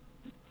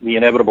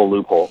inevitable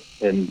loophole.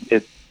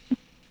 And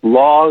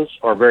laws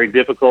are very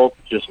difficult,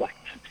 just like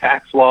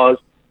tax laws.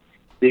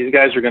 These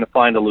guys are going to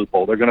find a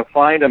loophole. They're going to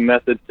find a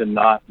method to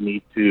not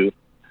need to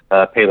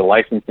pay the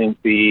licensing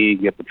fee,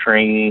 get the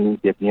training,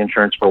 get the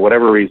insurance for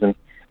whatever reason.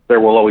 There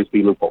will always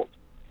be loopholes.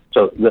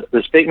 So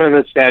the statement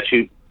in the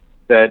statute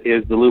that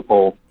is the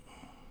loophole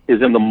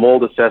is in the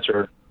mold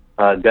assessor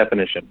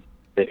definition.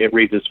 It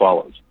reads as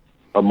follows.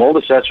 A mold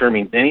assessor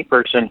means any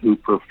person who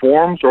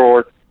performs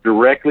or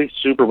directly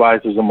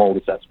supervises a mold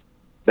assessment.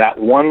 That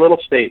one little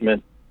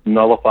statement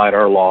nullified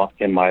our law,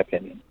 in my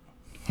opinion.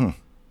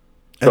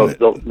 So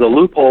the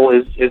loophole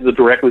is the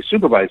directly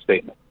supervised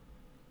statement.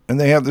 And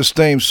they have the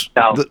same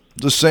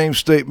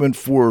statement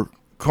for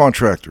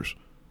contractors.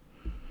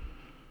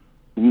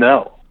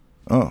 No.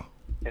 Oh.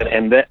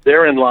 And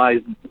therein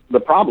lies the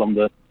problem.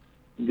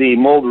 The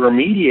mold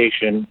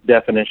remediation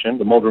definition,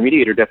 the mold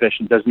remediator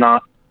definition, does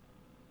not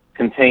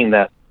contain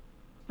that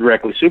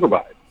directly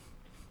supervised.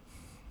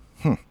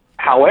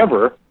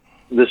 However,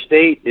 the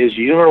state is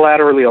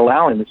unilaterally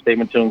allowing the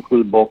statement to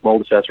include both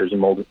mold assessors and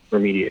mold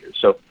remediators.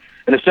 So,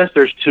 in a sense,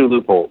 there's two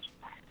loopholes.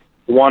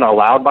 One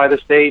allowed by the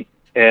state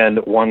and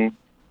one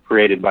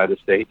created by the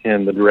state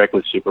in the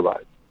directly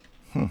supervised.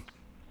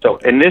 So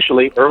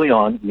initially, early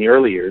on, in the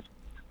early years,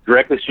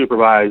 directly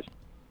supervised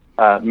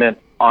meant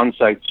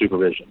on-site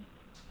supervision.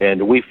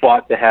 And we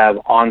fought to have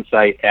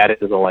on-site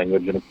added to the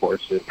language, and of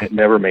course, it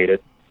never made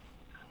it.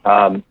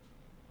 Let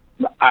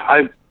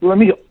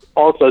me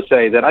also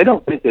say that I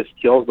don't think this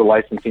kills the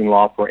licensing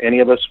law for any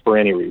of us for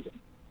any reason.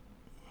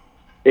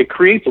 It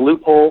creates a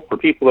loophole for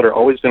people that are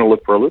always going to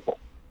look for a loophole.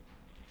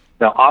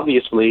 Now,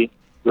 obviously,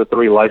 the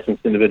three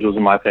licensed individuals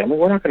in my family,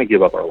 we're not going to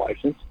give up our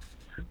license.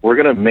 We're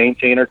going to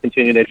maintain our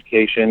continuing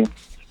education.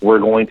 We're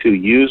going to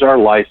use our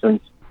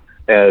license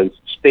as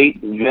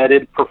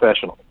state-vetted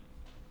professionals.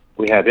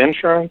 We have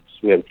insurance,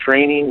 we have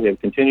training, we have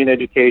continuing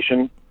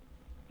education,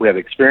 we have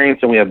experience,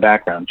 and we have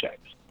background checks.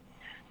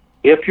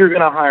 If you're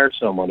going to hire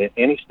someone in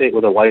any state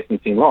with a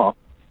licensing law,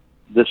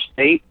 the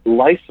state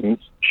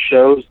license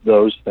shows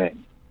those things.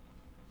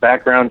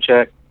 Background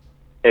check,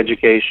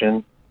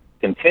 education,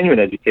 continuing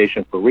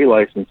education for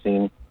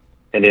relicensing,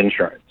 and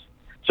insurance.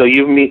 So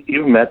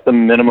you've met the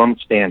minimum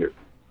standard.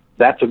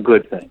 That's a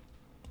good thing.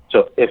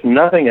 So if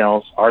nothing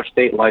else, our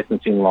state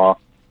licensing law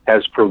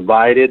has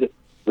provided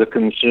the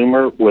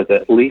consumer with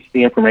at least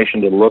the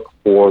information to look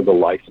for the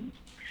license.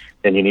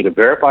 And you need to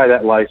verify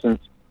that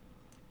license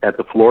at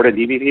the Florida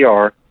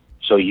DBVR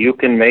so you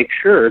can make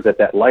sure that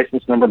that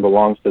license number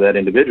belongs to that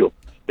individual.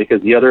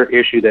 Because the other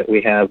issue that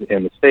we have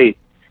in the state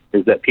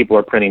is that people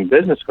are printing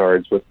business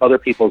cards with other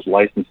people's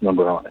license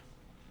number on it.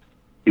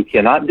 You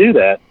cannot do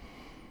that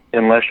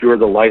unless you're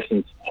the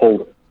license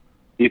holder.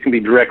 You can be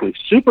directly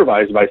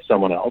supervised by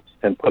someone else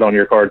and put on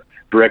your card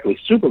directly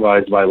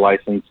supervised by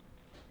license,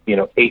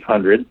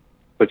 800,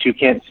 but you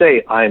can't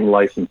say I'm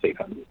license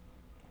 800.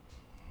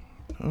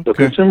 Okay. So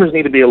consumers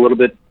need to be a little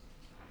bit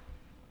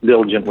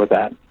diligent with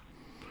that.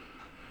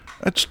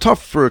 That's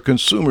tough for a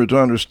consumer to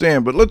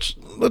understand, but let's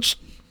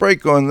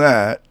break on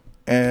that.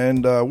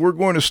 And we're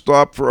going to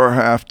stop for our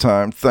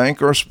halftime,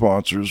 thank our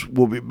sponsors.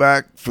 We'll be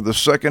back for the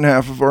second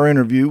half of our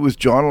interview with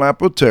John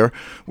Lapotere.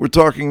 We're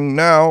talking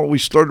now, we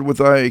started with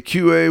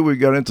IAQA, we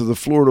got into the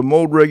Florida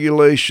mold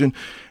regulation,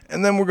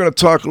 and then we're going to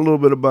talk a little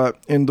bit about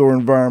indoor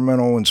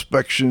environmental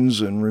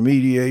inspections and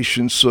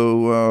remediation.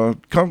 So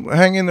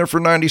hang in there for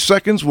 90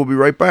 seconds. We'll be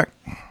right back.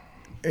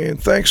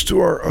 And thanks to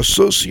our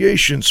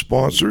association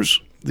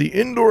sponsors, the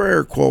Indoor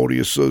Air Quality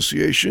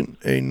Association,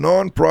 a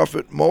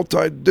nonprofit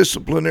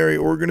multidisciplinary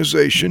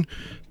organization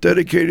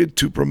dedicated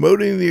to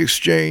promoting the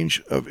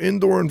exchange of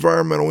indoor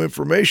environmental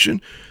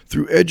information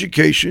through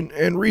education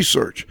and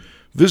research.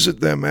 Visit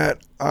them at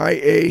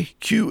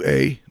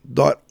iaqa.org.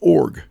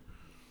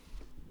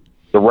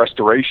 The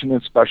Restoration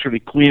and Specialty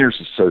Cleaners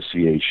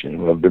Association,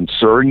 who have been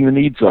serving the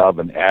needs of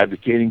and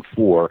advocating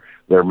for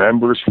their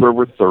members for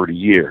over 30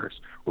 years.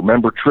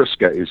 Remember,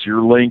 Triska is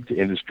your link to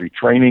industry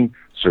training,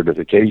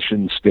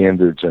 certification,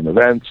 standards, and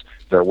events.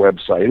 Their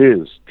website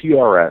is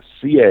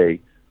trsca.org.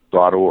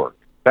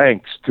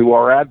 Thanks to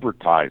our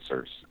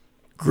advertisers.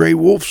 Gray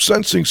Wolf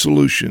Sensing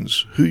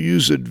Solutions, who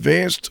use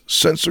advanced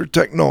sensor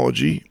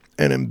technology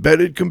and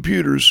embedded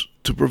computers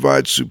to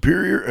provide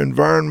superior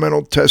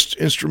environmental test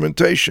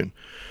instrumentation.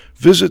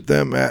 Visit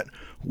them at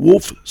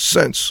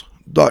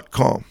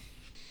wolfsense.com.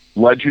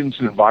 Legends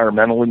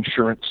Environmental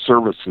Insurance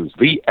Services,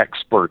 the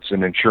experts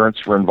in insurance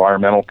for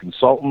environmental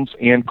consultants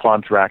and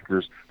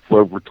contractors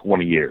for over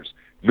 20 years.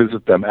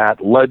 Visit them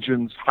at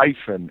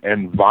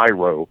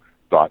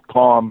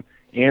legends-enviro.com,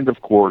 and,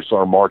 of course,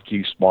 our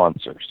marquee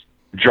sponsors.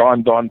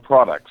 John Don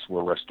Products,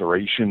 where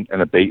restoration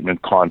and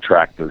abatement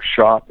contractors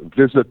shop.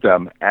 Visit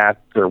them at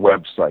their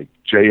website,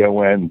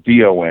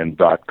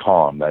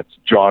 jondon.com. That's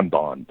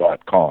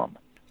jondon.com.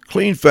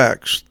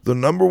 CleanFacts, the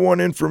 #1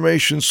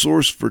 information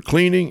source for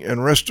cleaning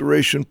and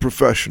restoration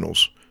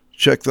professionals.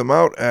 Check them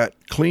out at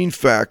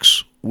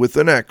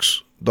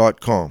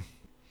cleanfactswithanx.com.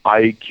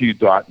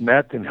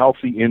 IAQ.net, and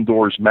Healthy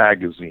Indoors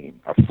Magazine,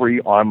 a free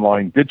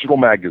online digital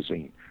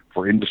magazine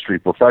for industry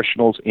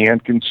professionals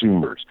and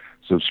consumers.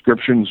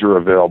 Subscriptions are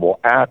available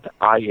at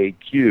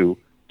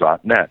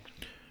IAQ.net.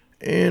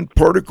 And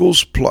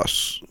Particles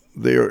Plus.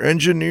 They are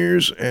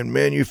engineers and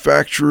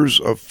manufacturers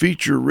of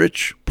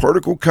feature-rich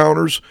particle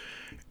counters,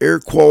 air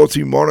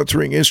quality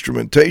monitoring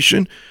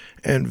instrumentation,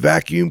 and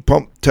vacuum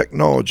pump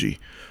technology.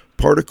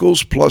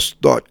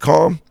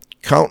 ParticlesPlus.com.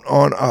 Count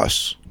on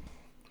us.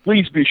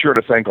 Please be sure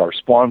to thank our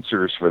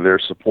sponsors for their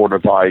support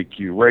of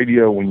IAQ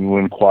Radio when you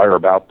inquire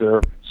about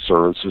their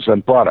services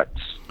and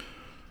products.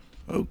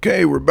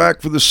 Okay, we're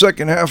back for the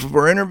second half of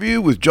our interview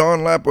with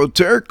John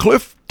Lapotaire.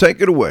 Cliff, take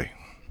it away.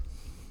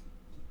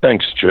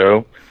 Thanks,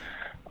 Joe.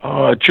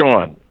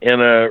 John,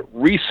 in a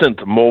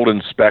recent mold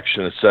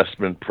inspection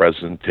assessment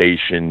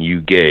presentation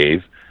you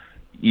gave,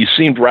 you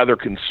seemed rather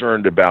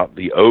concerned about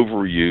the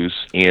overuse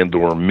and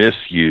or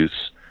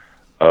misuse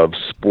of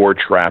spore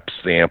trap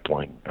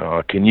sampling.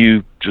 Can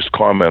you just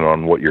comment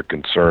on what your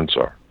concerns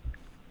are?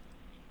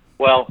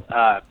 Well,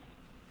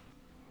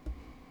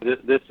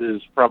 this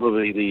is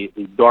probably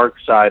the dark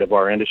side of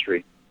our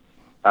industry.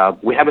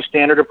 We have a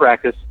standard of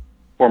practice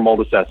for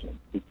mold assessment.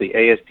 It's the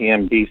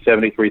ASTM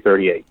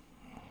D7338.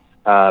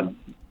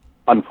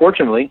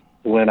 Unfortunately,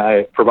 when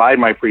I provide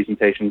my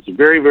presentations,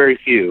 very, very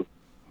few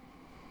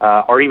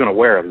are even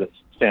aware of this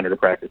standard of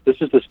practice. This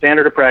is the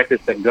standard of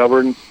practice that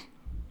governs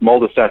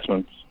mold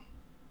assessments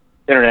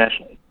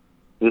internationally.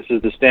 This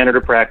is the standard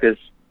of practice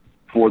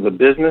for the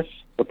business,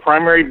 the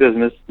primary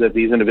business that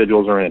these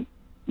individuals are in.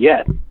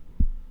 Yet,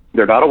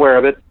 they're not aware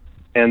of it,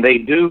 and they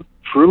do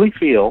truly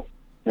feel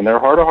in their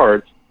heart of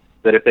hearts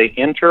that if they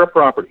enter a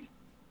property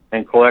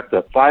and collect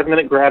a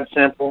 5-minute grab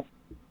sample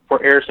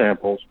for air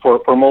samples,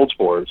 for mold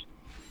spores,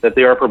 that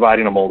they are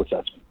providing a mold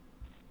assessment.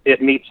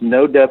 It meets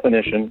no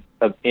definition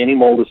of any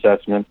mold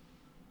assessment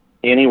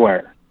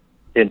anywhere.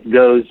 It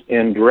goes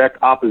in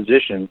direct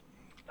opposition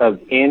of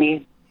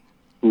any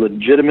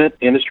legitimate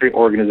industry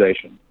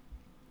organization.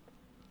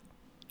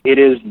 It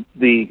is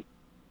the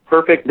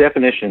perfect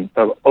definition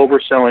of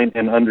overselling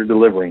and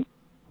underdelivering.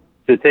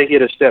 To take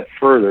it a step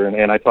further,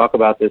 and I talk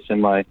about this in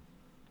my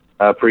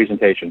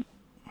presentation,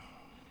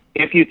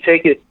 if you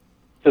take it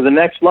to the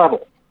next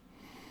level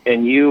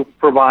and you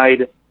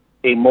provide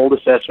a mold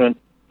assessment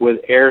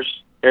with air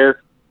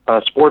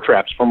spore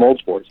traps for mold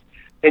spores,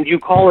 and you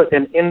call it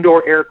an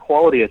indoor air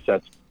quality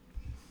assessment,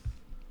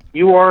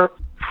 you are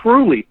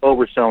truly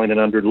overselling and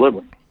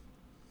underdelivering.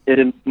 And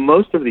in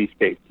most of these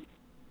cases,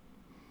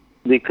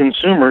 the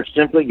consumer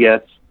simply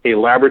gets a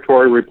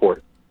laboratory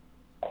report.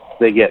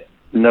 They get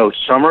no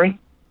summary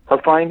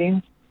of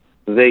findings.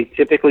 They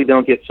typically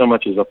don't get so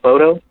much as a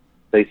photo.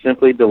 They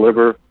simply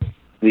deliver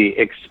the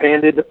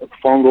expanded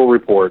fungal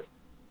report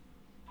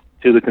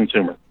to the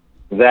consumer.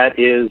 That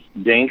is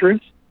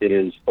dangerous. It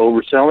is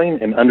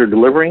overselling and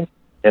underdelivering,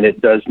 and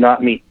it does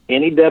not meet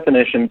any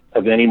definition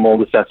of any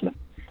mold assessment.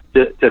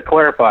 To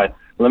clarify,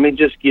 let me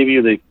just give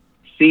you the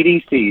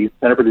CDC,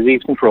 Center for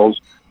Disease Control's,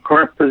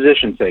 current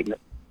position statement.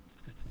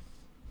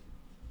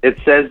 It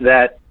says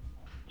that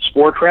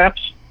spore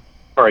traps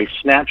are a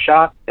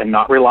snapshot and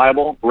not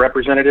reliable,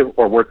 representative,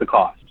 or worth the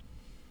cost.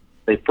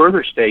 They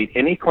further state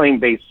any claim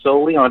based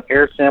solely on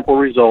air sample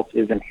results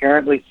is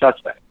inherently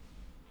suspect.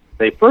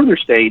 They further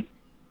state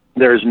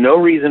there is no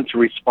reason to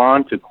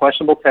respond to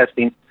questionable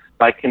testing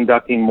by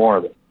conducting more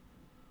of it.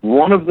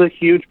 One of the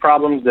huge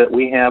problems that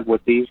we have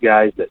with these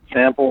guys that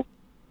sample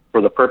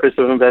for the purpose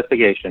of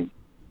investigation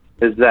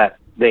is that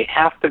they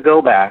have to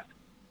go back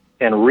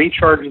and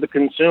recharge the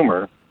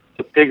consumer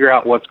to figure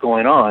out what's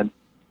going on,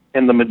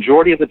 and the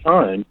majority of the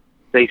time,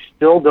 they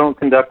still don't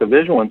conduct a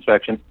visual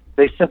inspection.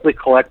 They simply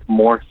collect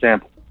more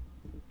samples.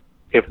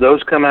 If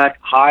those come out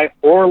high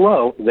or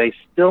low, they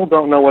still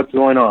don't know what's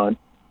going on.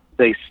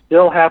 They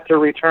still have to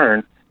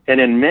return,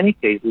 and in many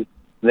cases,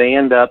 they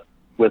end up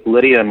with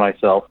Lydia and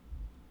myself,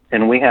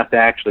 and we have to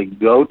actually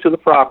go to the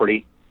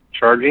property,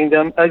 charging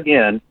them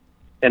again,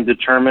 and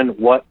determine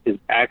what is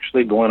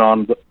actually going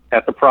on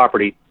at the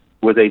property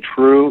with a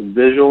true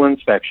visual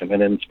inspection,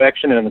 an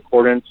inspection in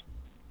accordance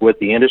with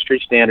the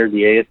industry standard,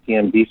 the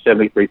ASTM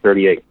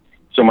D7338.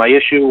 So my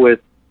issue with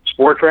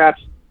spore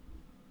traps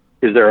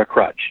is they're a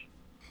crutch.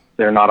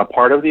 They're not a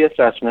part of the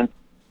assessment.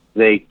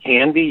 They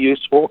can be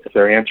useful if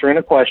they're answering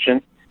a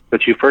question,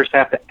 but you first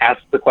have to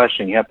ask the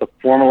question. You have to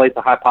formulate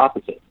the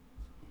hypothesis.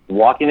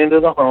 Walking into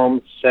the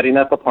home, setting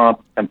up a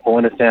pump, and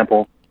pulling a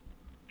sample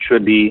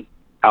should be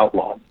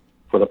outlawed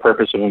for the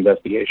purpose of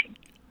investigation,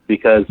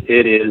 because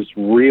it is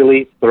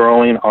really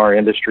throwing our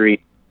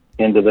industry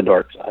into the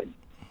dark side.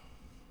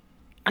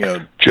 You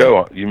know,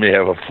 Joe, you may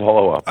have a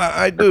follow-up.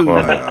 I do.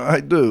 I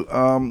do.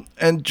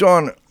 And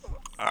John,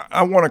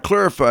 I want to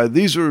clarify,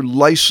 these are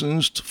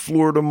licensed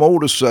Florida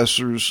mold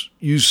assessors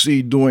you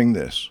see doing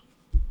this.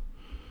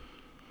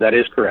 That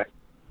is correct.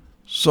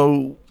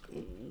 So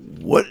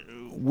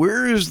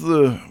where is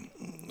the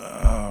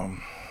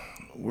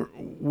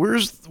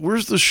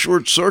where's the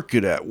short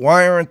circuit at?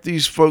 Why aren't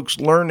these folks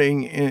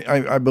learning?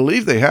 I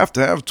believe they have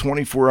to have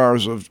 24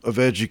 hours of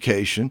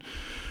education,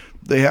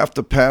 they have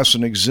to pass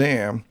an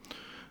exam.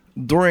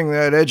 During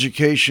that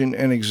education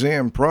and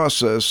exam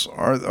process,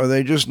 are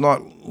they just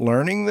not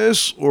learning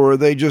this, or are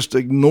they just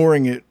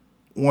ignoring it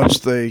once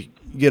they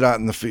get out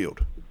in the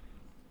field?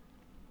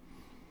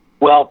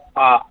 Well,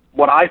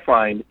 what I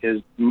find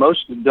is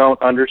most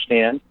don't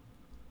understand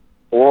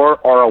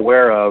or are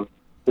aware of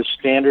the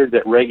standard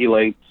that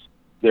regulates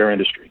their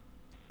industry.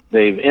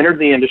 They've entered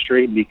the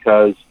industry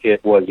because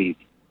it was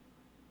easy.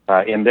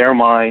 In their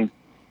mind,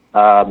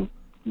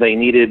 they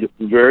needed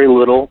very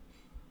little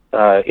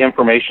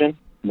information.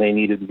 They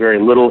needed very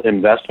little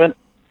investment.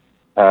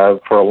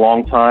 For a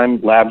long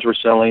time, labs were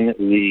selling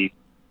the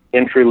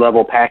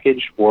entry-level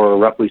package for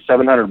roughly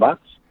 $700,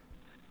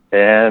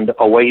 and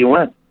away you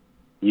went.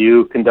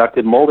 You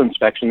conducted mold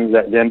inspections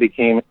that then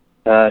became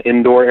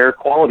indoor air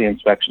quality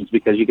inspections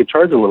because you could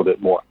charge a little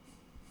bit more.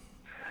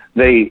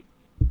 They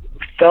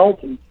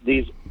felt,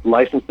 these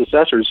licensed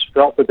assessors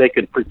felt that they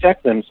could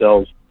protect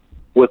themselves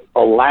with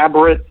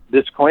elaborate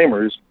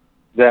disclaimers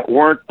that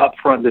weren't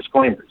upfront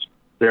disclaimers.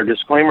 They're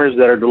disclaimers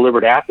that are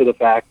delivered after the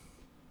fact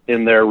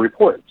in their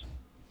reports.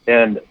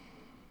 And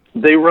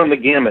they run the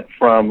gamut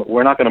from,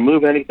 we're not going to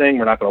move anything,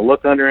 we're not going to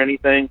look under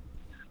anything,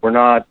 we're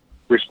not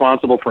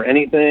responsible for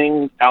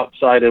anything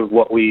outside of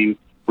what we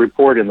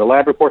report in the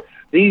lab report.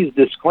 These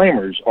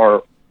disclaimers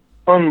are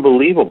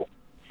unbelievable,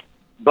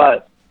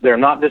 but they're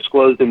not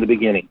disclosed in the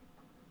beginning.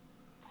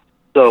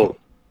 So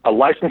a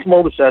licensed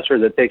mold assessor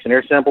that takes an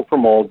air sample for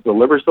mold,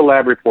 delivers the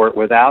lab report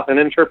without an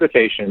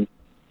interpretation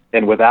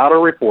and without a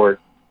report,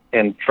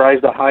 and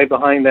tries to hide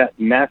behind that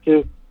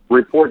massive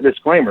report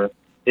disclaimer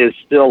is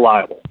still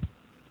liable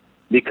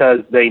because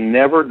they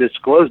never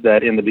disclosed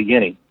that in the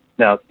beginning.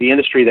 Now, the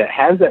industry that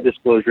has that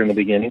disclosure in the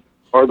beginning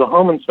are the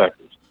home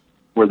inspectors,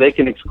 where they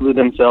can exclude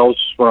themselves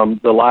from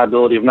the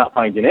liability of not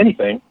finding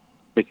anything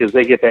because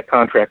they get that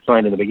contract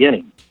signed in the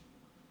beginning.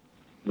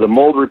 The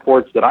mold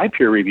reports that I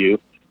peer review,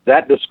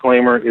 that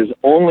disclaimer is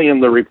only in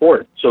the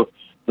report. So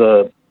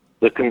the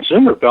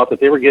consumer felt that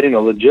they were getting a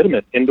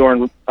legitimate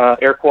indoor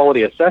air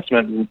quality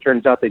assessment, and it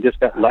turns out they just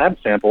got lab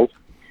samples.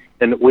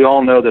 And we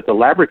all know that the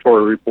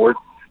laboratory report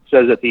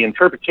says that the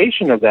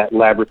interpretation of that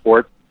lab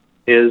report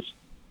is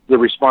the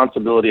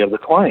responsibility of the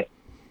client.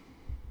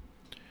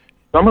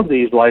 Some of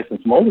these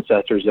licensed mold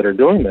assessors that are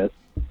doing this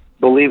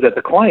believe that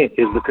the client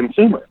is the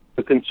consumer.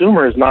 The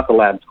consumer is not the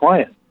lab's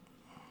client.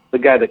 The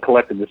guy that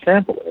collected the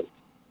sample is.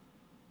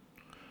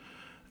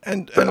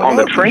 But on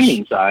the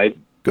training side,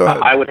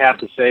 I would have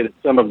to say that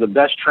some of the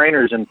best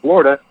trainers in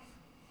Florida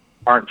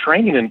aren't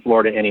training in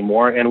Florida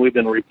anymore, and we've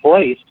been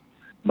replaced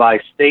by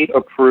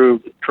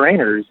state-approved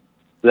trainers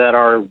that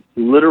are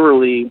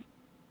literally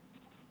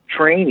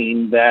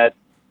training that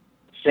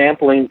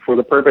sampling for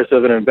the purpose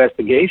of an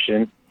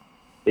investigation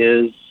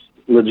is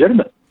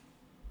legitimate.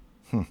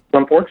 It's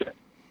unfortunate.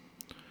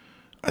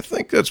 I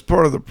think that's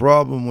part of the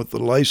problem with the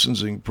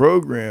licensing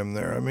program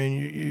there. I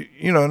mean,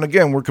 you know, and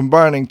again, we're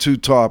combining two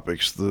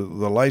topics, the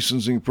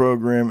licensing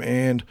program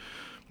and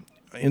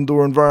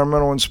indoor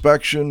environmental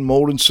inspection,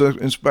 mold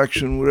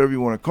inspection, whatever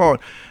you want to call it.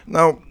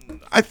 Now,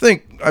 I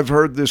think I've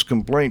heard this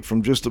complaint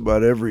from just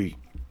about every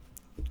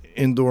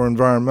indoor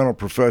environmental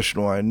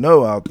professional I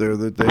know out there,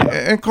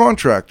 and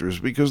contractors,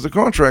 because the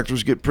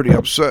contractors get pretty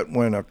upset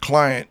when a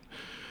client,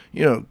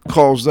 you know,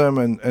 calls them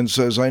and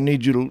says, I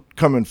need you to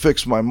come and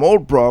fix my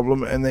mold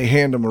problem, and they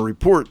hand them a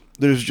report.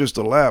 There's just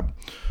a lab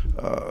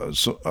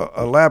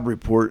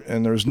report,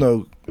 and there's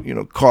no, you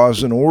know,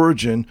 cause and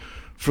origin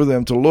for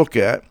them to look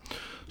at.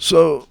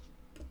 So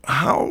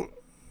how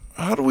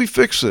do we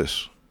fix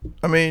this?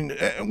 I mean,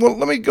 well,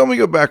 let me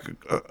go back.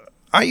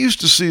 I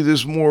used to see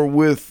this more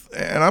with,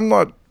 and I'm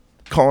not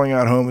calling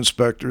out home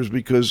inspectors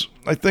because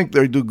I think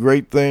they do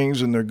great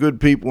things and they're good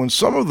people, and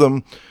some of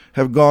them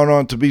have gone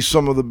on to be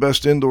some of the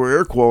best indoor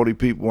air quality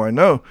people I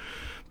know.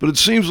 But it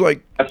seems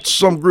like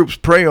some groups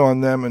prey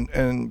on them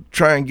and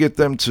try and get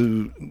them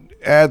to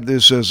add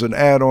this as an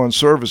add-on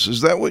service.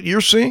 Is that what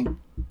you're seeing?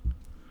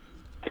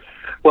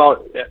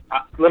 Well,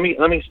 let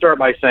me start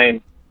by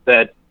saying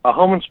that a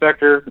home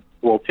inspector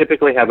will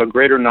typically have a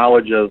greater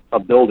knowledge of a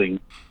building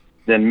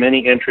than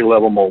many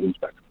entry-level mold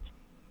inspectors.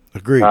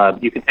 Agreed.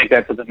 You can take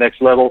that to the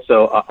next level.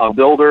 So a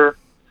builder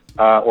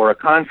or a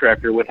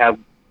contractor would have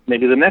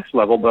maybe the next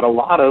level, but a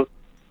lot of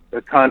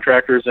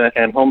contractors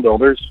and home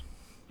builders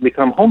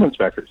become home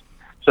inspectors.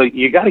 So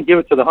you got to give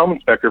it to the home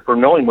inspector for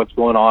knowing what's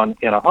going on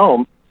in a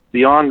home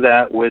beyond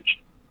that which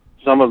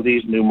some of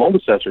these new mold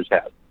assessors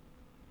have.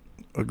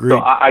 Agreed. So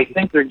I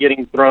think they're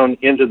getting thrown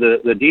into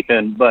the deep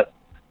end, but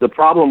the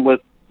problem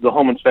with the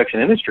home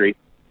inspection industry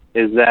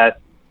is that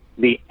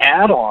the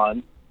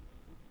add-on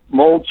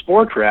mold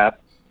spore trap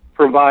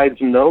provides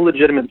no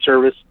legitimate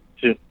service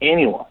to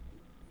anyone.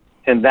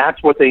 And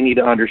that's what they need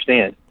to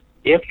understand.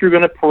 If you're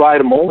going to provide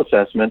a mold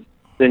assessment,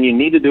 then you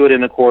need to do it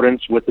in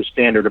accordance with the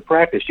standard of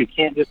practice. You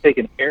can't just take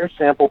an air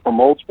sample for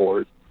mold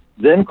spores,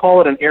 then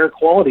call it an air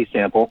quality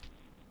sample,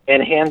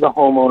 and hand the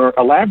homeowner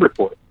a lab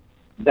report.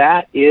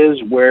 That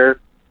is where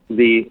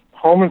the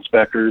home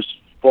inspectors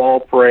fall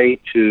prey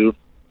to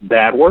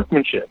bad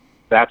workmanship.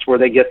 That's where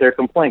they get their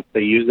complaints.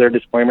 They use their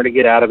disclaimer to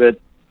get out of it.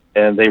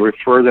 and they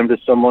refer them to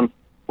someone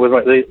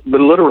they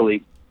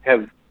literally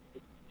have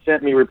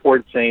sent me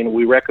reports saying,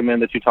 we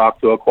recommend that you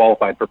talk to a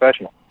qualified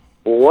professional.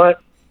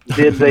 What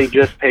did they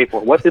just pay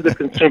for? What did the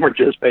consumer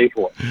just pay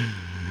for?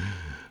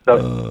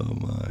 So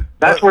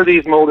that's where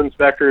these mold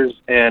inspectors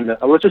and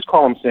let's just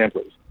call them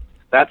samplers.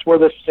 That's where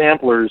the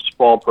samplers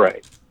fall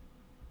prey.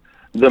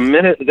 The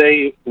minute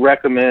they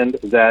recommend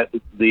that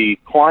the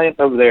client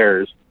of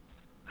theirs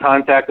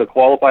contact a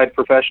qualified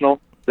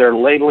professional, they're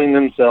labeling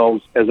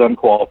themselves as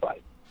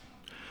unqualified.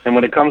 And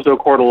when it comes to a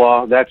court of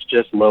law, that's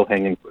just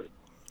low-hanging fruit.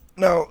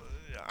 Now,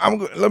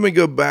 let me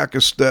go back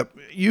a step.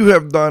 You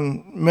have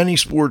done many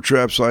spore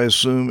traps, I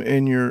assume,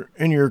 in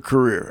your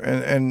career,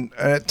 and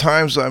at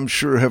times I'm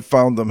sure have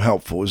found them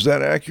helpful. Is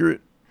that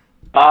accurate?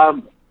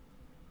 No.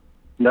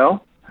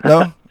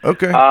 No?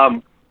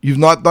 Okay. You've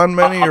not done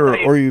many,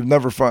 or you've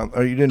never found,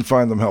 or you didn't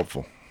find them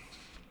helpful?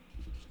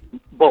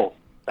 Both.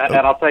 And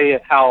I'll tell you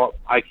how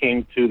I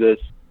came to this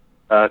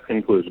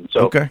conclusion.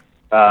 So, okay.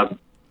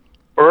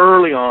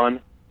 Early on,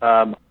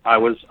 I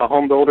was a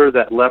home builder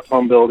that left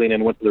home building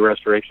and went to the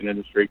restoration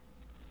industry.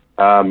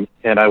 And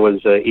I was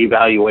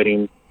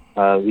evaluating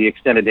the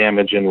extended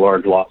damage and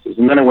large losses.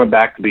 And then I went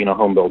back to being a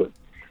home builder.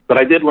 But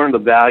I did learn the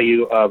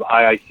value of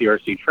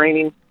IICRC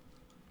training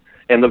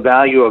and the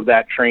value of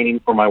that training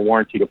for my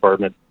warranty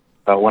department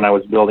when I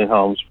was building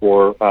homes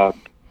for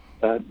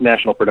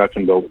national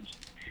production builders.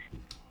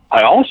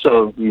 I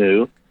also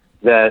knew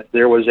that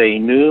there was a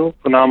new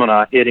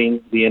phenomena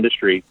hitting the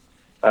industry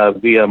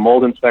via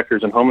mold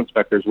inspectors and home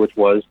inspectors, which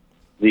was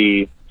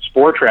the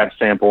spore trap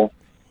sample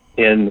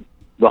in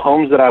the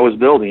homes that I was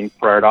building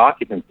prior to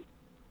occupancy.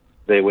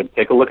 They would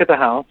take a look at the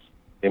house.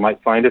 They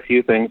might find a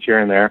few things here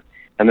and there,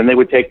 and then they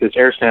would take this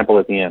air sample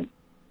at the end.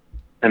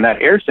 And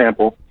that air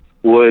sample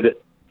would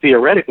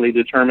theoretically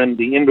determine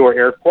the indoor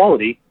air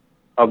quality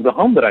of the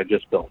home that I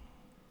just built.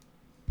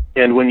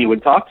 And when you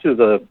would talk to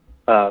the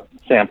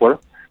sampler,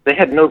 they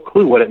had no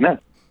clue what it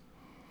meant.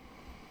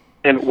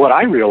 And what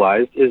I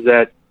realized is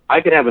that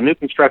I could have a new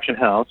construction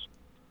house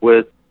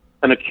with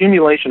an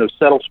accumulation of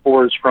settled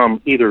spores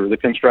from either the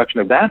construction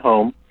of that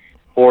home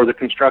or the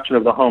construction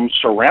of the home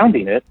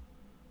surrounding it,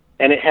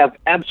 and it have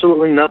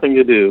absolutely nothing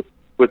to do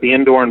with the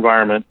indoor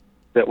environment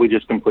that we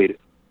just completed.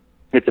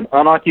 It's an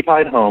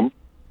unoccupied home.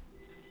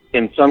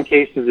 In some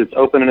cases, it's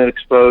open and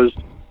exposed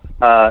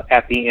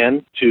at the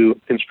end to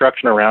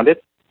construction around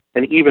it.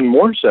 And even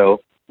more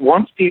so,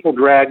 once people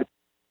drag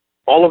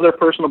all of their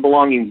personal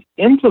belongings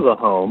into the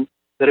home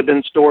that have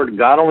been stored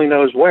God only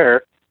knows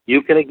where,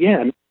 you can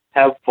again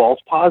have false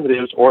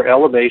positives or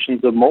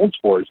elevations of mold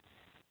spores.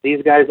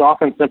 These guys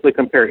often simply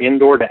compare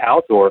indoor to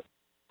outdoor.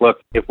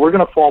 Look, if we're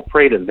going to fall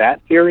prey to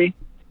that theory,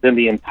 then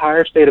the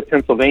entire state of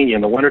Pennsylvania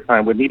in the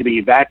wintertime would need to be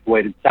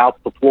evacuated south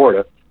to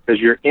Florida,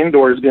 because your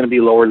indoor is going to be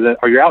lower than,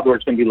 or your outdoor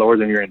is going to be lower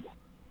than your indoor.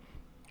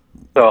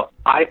 So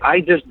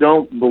I just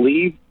don't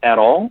believe at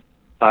all.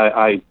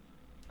 I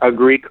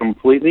agree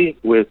completely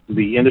with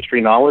the industry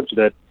knowledge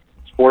that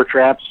spore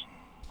traps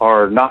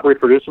are not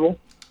reproducible,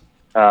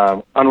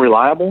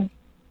 unreliable,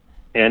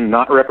 and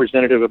not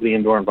representative of the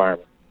indoor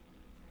environment.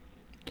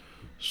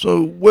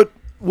 So what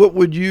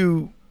would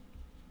you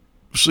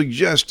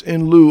suggest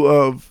in lieu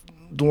of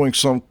doing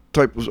some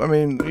type of, I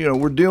mean,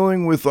 we're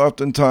dealing with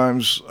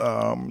oftentimes,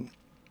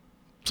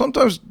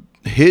 sometimes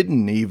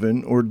hidden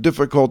even, or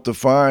difficult to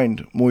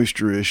find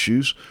moisture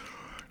issues.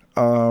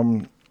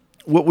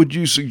 What would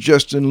you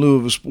suggest in lieu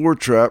of a spore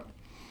trap?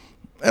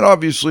 And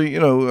obviously,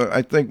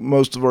 I think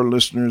most of our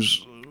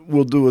listeners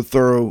will do a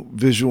thorough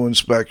visual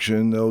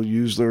inspection. They'll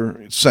use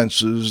their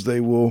senses. They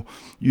will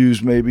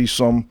use maybe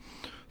some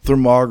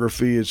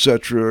thermography,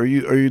 etc. Are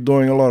you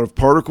doing a lot of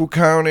particle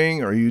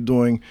counting? Are you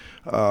doing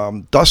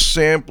dust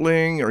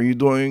sampling? Are you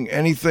doing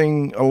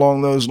anything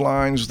along those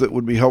lines that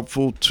would be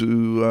helpful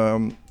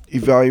to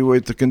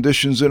evaluate the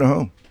conditions in a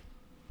home?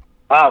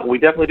 We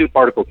definitely do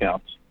particle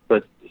counts,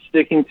 but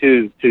sticking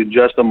to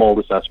just a mold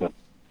assessment.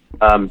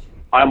 I'm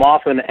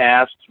often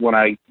asked when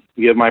I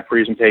give my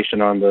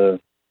presentation on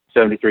the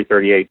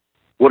 7338,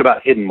 what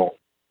about hidden mold?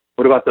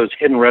 What about those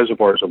hidden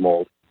reservoirs of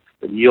mold?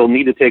 You'll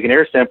need to take an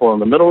air sample in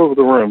the middle of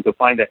the room to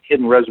find that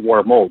hidden reservoir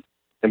of mold.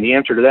 And the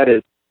answer to that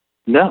is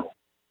no.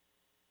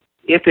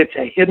 If it's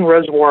a hidden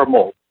reservoir of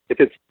mold, if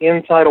it's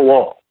inside a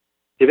wall,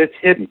 if it's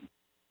hidden,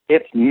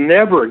 it's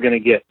never going to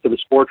get to the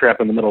spore trap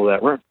in the middle of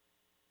that room.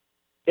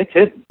 It's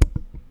hidden.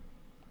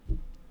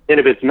 And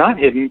if it's not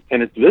hidden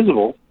and it's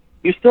visible,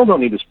 you still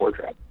don't need the spore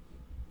trap.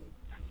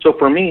 So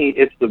for me,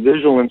 it's the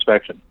visual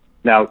inspection.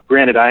 Now,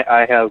 granted,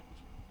 I have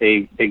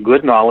a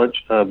good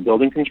knowledge of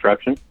building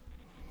construction,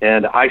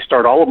 and I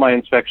start all of my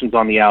inspections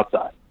on the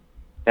outside.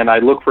 And I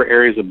look for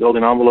areas of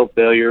building envelope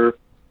failure,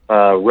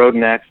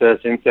 rodent access,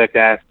 insect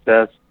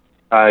access.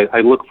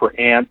 I look for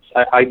ants.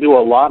 I do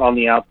a lot on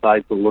the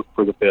outside to look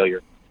for the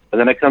failure. And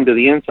then I come to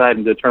the inside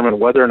and determine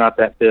whether or not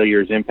that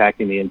failure is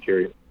impacting the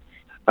interior.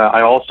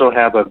 I also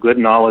have a good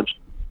knowledge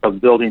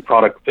of building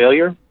product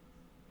failure,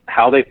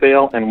 how they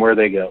fail, and where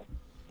they go.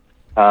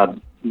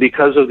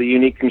 Because of the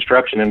unique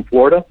construction in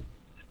Florida,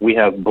 we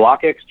have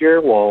block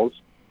exterior walls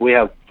We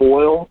have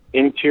foil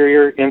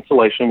interior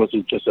insulation, which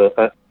is just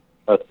a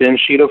thin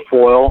sheet of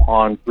foil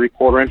on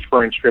 3/4 inch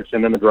furring strips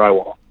and then the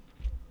drywall.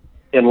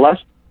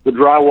 Unless the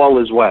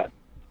drywall is wet,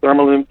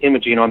 thermal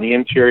imaging on the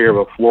interior of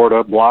a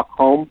Florida block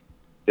home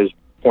is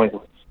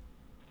pointless.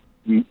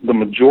 The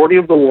majority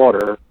of the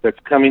water that's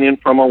coming in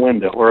from a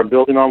window or a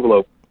building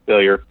envelope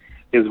failure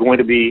is going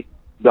to be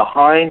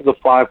behind the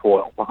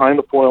foil, behind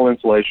the foil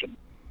insulation,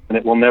 and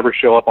it will never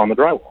show up on the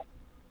drywall.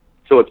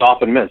 So it's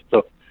often missed.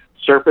 So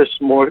surface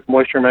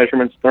moisture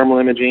measurements, thermal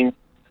imaging,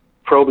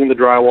 probing the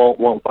drywall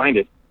won't find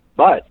it.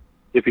 But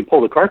if you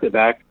pull the carpet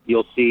back,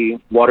 you'll see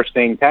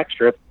water-stained tack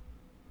strip.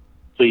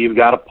 So you've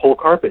got to pull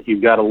carpet.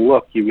 You've got to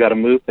look. You've got to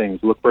move things.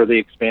 Look for the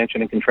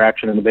expansion and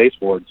contraction in the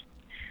baseboards.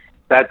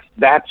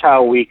 That's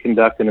how we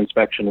conduct an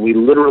inspection. We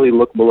literally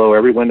look below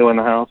every window in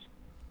the house,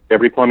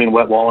 every plumbing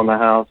wet wall in the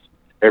house,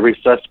 every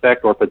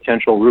suspect or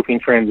potential roofing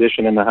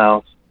transition in the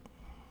house.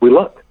 We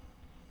look,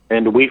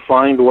 and we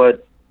find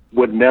what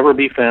would never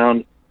be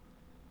found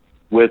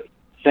with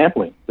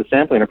sampling, the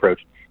sampling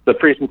approach. The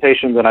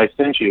presentation that I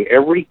sent you,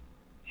 every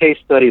case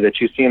study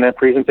that you see in that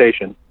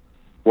presentation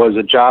was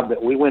a job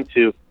that we went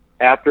to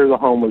after the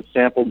home was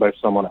sampled by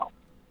someone else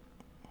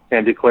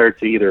and declared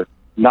to either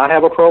not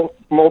have a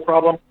mold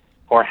problem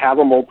or have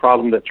a mold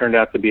problem that turned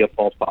out to be a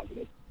false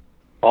positive,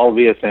 all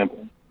via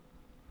sampling.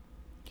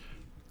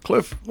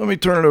 Cliff, let me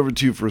turn it over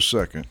to you for a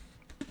second.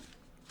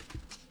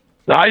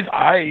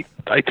 I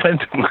tend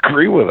to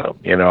agree with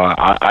him.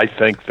 I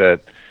think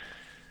that,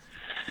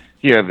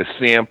 the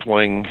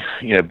sampling,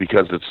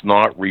 because it's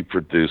not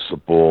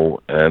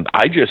reproducible, and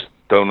I just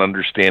don't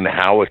understand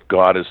how it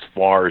got as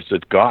far as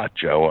it got,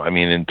 Joe. I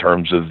mean, in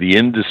terms of the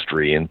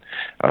industry and,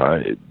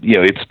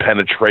 its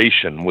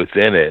penetration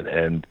within it.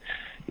 And,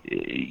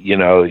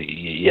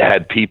 you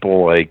had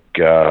people like,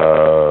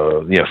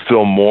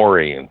 Phil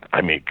Morey, and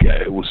I mean,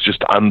 it was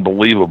just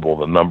unbelievable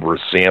the number of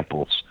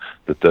samples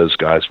that those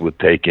guys would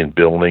take in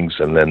buildings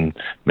and then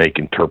make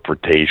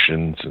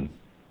interpretations, and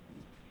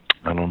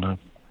I don't know.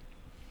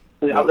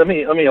 Let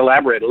me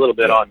elaborate a little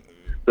bit on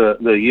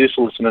the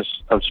uselessness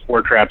of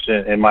spore traps,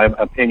 in my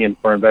opinion,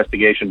 for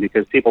investigation,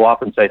 because people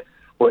often say,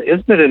 well,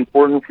 isn't it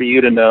important for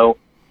you to know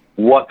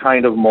what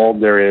kind of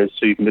mold there is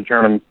so you can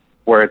determine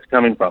where it's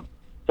coming from?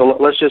 So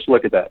let's just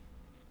look at that.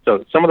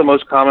 So some of the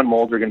most common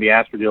molds are going to be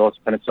Aspergillus,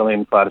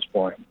 Penicillium,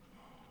 Cladosporium.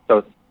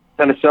 So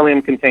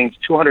Penicillium contains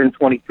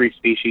 223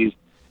 species,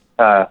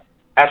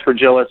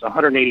 Aspergillus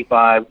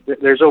 185.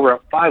 There's over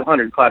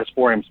 500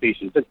 Cladosporium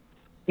species. It's,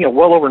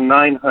 well over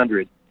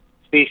 900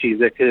 species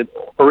that could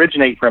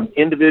originate from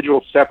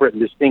individual, separate,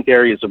 distinct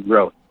areas of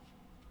growth.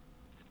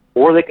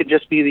 Or they could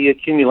just be the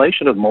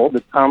accumulation of mold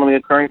that's commonly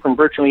occurring from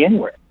virtually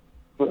anywhere.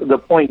 The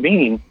point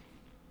being,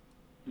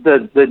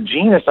 the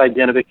genus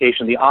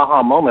identification, the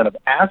aha moment of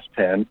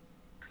Aspen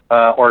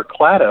or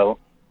Clado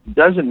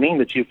doesn't mean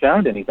that you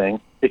found anything,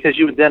 because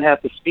you would then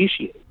have to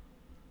speciate.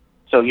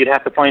 So you'd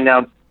have to find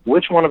out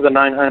which one of the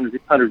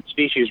 900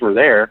 species were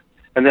there,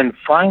 and then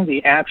find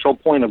the actual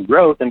point of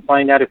growth and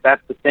find out if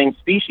that's the same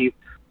species.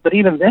 But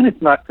even then,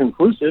 it's not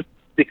conclusive,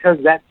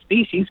 because that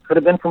species could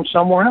have been from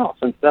somewhere else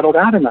and settled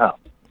out in the house.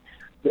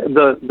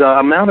 The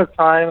amount of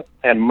time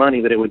and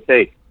money that it would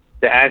take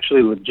to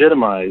actually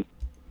legitimize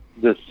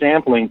the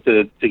sampling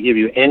to give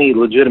you any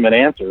legitimate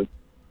answer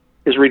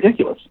is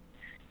ridiculous.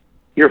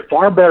 You're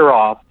far better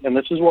off, and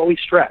this is what we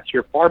stress,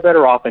 you're far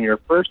better off in your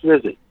first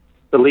visit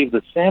to leave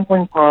the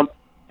sampling pump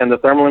and the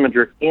thermal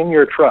imager in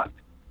your truck,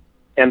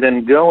 and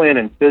then go in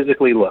and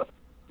physically look.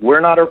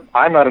 I'm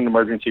not an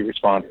emergency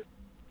responder.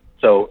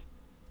 So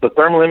the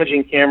thermal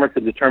imaging camera to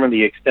determine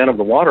the extent of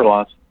the water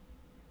loss,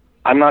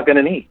 I'm not going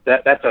to need.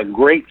 That's a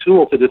great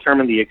tool to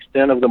determine the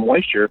extent of the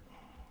moisture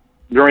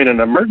during an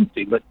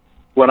emergency. But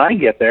when I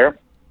get there,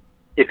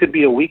 it could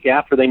be a week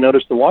after they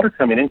notice the water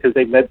coming in, because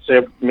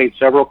they've made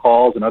several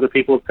calls and other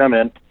people have come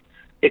in.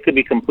 It could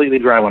be completely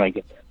dry when I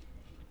get there.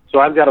 So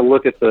I've got to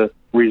look at the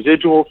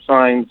residual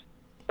signs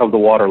of the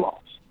water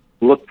loss.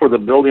 Look for the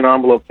building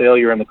envelope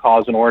failure and the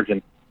cause and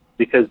origin,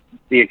 because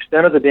the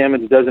extent of the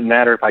damage doesn't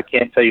matter if I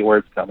can't tell you where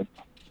it's coming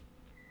from.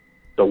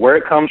 So where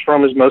it comes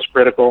from is most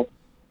critical.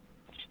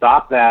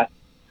 Stop that.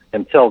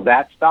 Until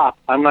that stops,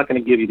 I'm not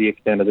going to give you the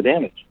extent of the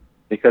damage,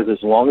 because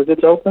as long as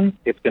it's open,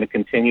 it's going to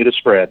continue to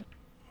spread.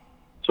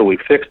 So we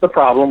fix the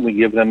problem. We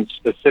give them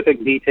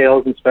specific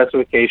details and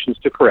specifications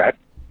to correct.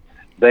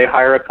 They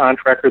hire a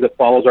contractor that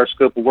follows our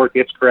scope of work,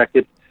 gets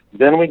corrected.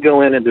 Then we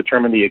go in and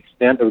determine the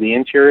extent of the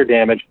interior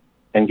damage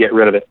and get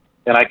rid of it.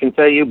 And I can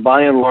tell you,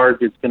 by and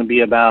large, it's going to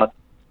be about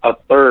a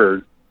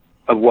third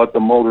of what the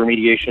mold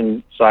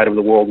remediation side of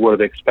the world would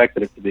have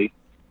expected it to be,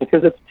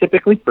 because it's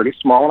typically pretty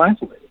small and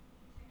isolated.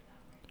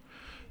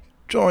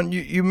 John,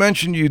 you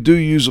mentioned you do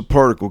use a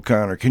particle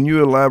counter. Can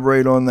you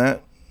elaborate on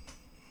that?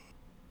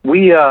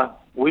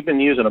 We've been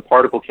using a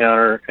particle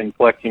counter and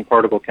collecting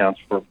particle counts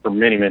for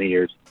many, many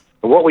years.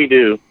 But what we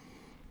do,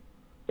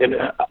 and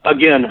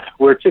again,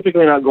 we're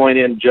typically not going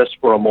in just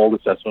for a mold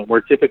assessment.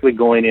 We're typically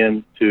going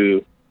in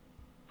to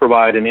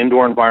provide an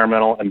indoor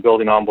environmental and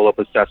building envelope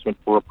assessment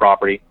for a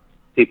property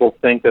people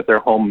think that their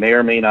home may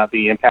or may not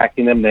be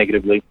impacting them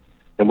negatively,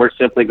 and we're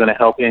simply going to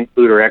help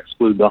include or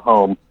exclude the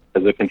home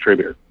as a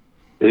contributor.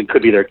 It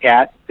could be their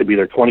cat, it could be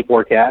their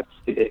 24 cats,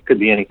 it could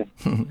be anything.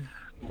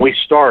 We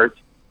start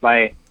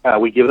by,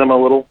 we give them a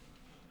little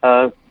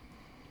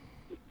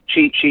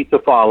cheat sheet to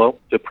follow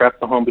to prep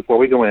the home before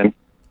we go in.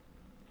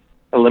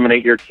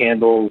 Eliminate your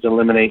candles,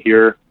 eliminate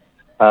your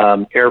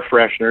air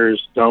fresheners,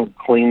 don't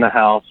clean the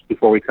house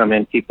before we come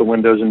in, keep the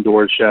windows and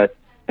doors shut,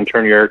 and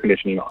turn your air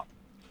conditioning off.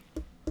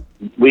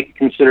 We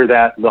consider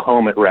that the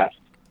home at rest.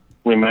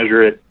 We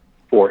measure it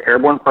for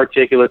airborne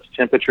particulates,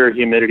 temperature,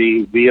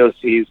 humidity,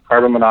 VOCs,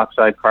 carbon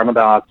monoxide, carbon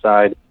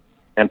dioxide,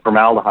 and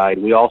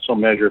formaldehyde. We also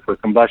measure for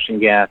combustion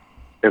gas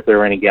if there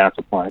are any gas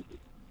appliances.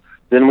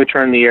 Then we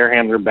turn the air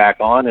handler back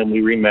on and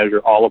we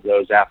remeasure all of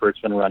those after it's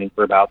been running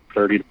for about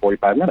 30 to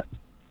 45 minutes.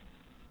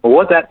 But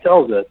what that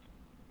tells us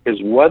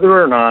is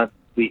whether or not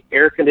the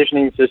air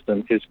conditioning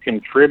system is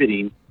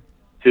contributing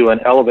to an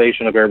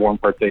elevation of airborne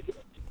particulates.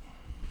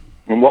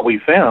 And what we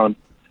found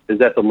is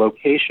that the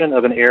location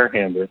of an air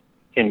handler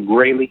can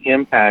greatly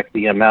impact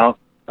the amount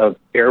of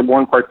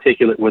airborne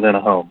particulate within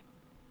a home.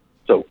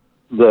 So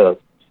the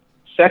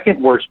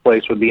second worst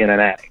place would be in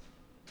an attic,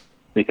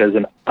 because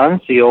an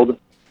unsealed,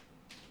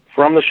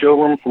 from the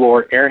showroom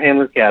floor air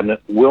handler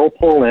cabinet will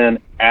pull in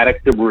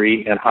attic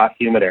debris and hot,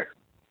 humid air.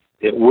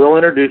 It will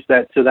introduce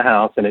that to the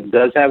house, and it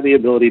does have the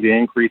ability to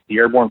increase the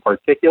airborne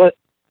particulate,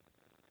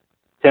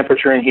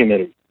 temperature, and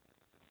humidity.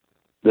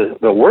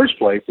 The worst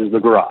place is the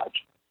garage,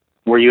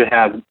 where you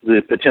have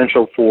the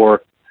potential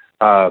for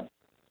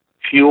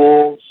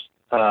fuels,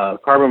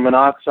 carbon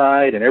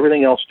monoxide, and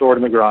everything else stored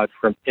in the garage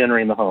from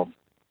entering the home.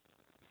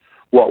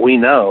 What we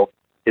know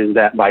is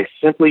that by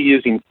simply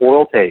using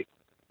foil tape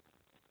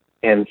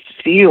and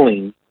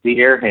sealing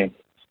the air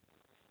handlers,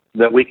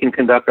 that we can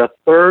conduct a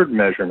third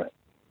measurement,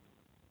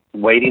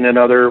 waiting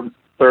another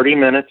 30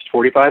 minutes,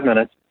 45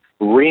 minutes,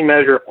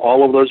 remeasure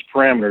all of those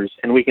parameters,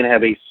 and we can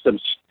have a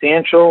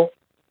substantial,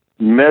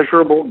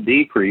 measurable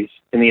decrease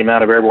in the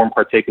amount of airborne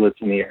particulates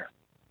in the air.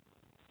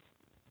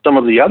 Some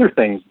of the other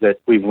things that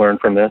we've learned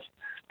from this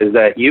is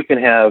that you can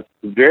have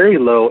very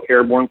low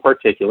airborne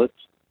particulates,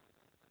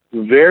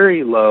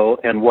 very low,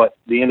 and what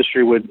the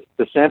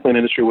sampling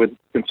industry would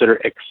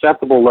consider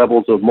acceptable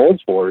levels of mold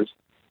spores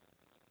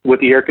with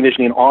the air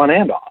conditioning on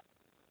and off.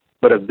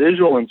 But a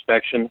visual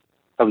inspection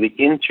of the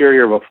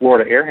interior of a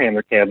Florida air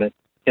handler cabinet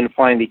can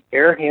find the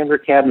air handler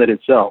cabinet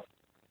itself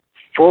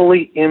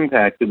fully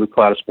impacted with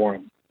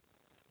cladosporium.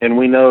 And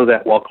we know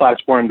that while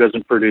cladosporium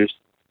doesn't produce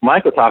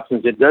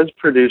mycotoxins, it does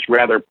produce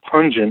rather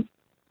pungent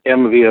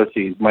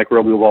MVOCs,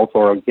 microbial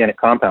volatile organic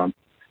compounds.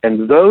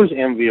 And those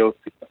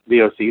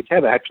MVOCs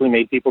have actually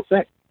made people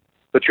sick.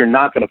 But you're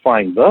not going to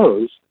find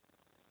those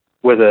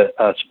with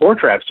a spore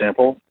trap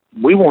sample.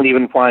 We won't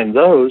even find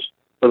those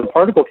with a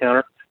particle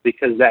counter,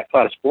 because that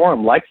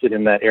cladosporium likes it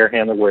in that air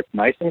handler where it's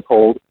nice and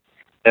cold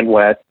and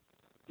wet.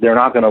 They're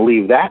not going to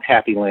leave that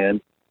happy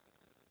land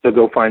to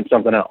go find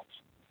something else.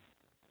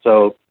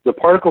 So the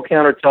particle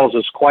counter tells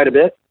us quite a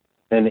bit,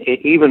 and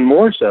even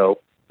more so,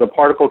 the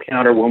particle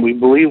counter, when we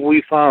believe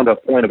we found a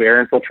point of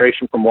air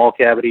infiltration from wall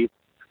cavities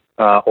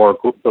or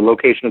the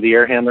location of the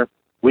air handler,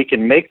 we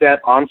can make that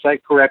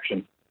on-site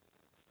correction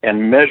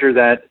and measure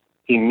that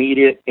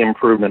immediate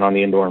improvement on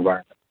the indoor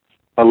environment.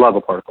 I love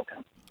a particle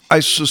counter.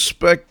 I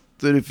suspect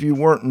that if you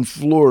weren't in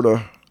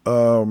Florida,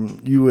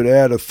 you would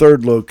add a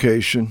third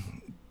location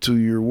to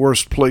your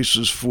worst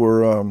places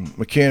for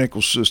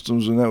mechanical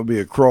systems, and that would be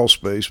a crawl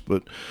space.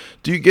 But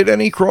do you get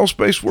any crawl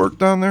space work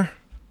down there?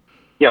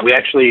 Yeah, we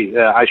actually,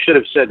 I should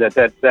have said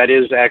that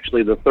is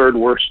actually the third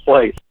worst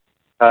place.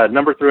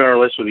 Number 3 on our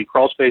list would be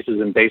crawl spaces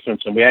and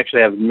basements, and we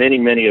actually have many,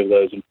 many of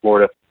those in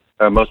Florida.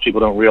 Most people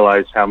don't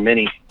realize how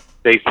many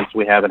basements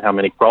we have and how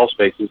many crawl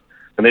spaces,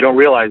 and they don't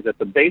realize that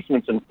the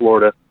basements in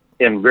Florida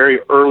in very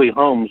early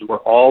homes were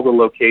all the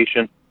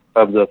location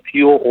of the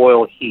fuel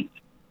oil heat.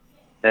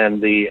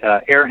 And the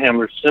air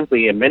handler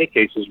simply, in many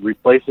cases,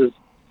 replaces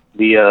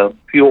the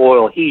fuel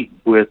oil heat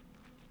with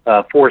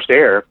forced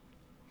air,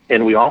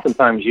 and we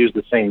oftentimes use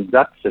the same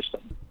duct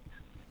system.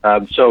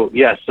 So,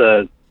 yes,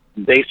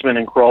 basement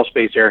and crawl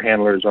space air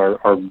handlers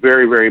are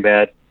very, very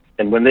bad,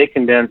 and when they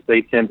condense,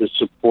 they tend to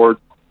support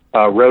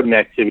rodent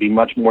activity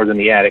much more than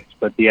the attics,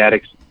 but the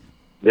attics,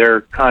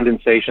 their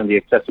condensation, the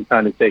excessive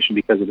condensation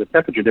because of the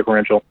temperature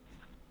differential,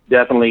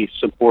 definitely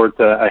support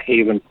a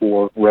haven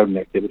for rodent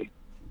activity.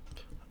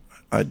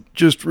 I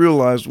just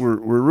realized we're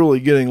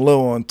really getting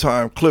low on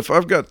time. Cliff,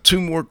 I've got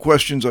 2 more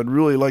questions I'd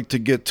really like to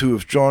get to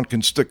if John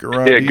can stick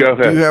around. Yeah, go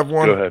ahead. Do you have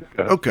one? Go ahead.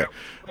 Okay.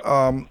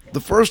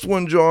 The first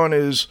one, John,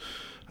 is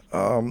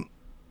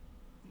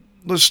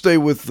let's stay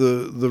with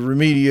the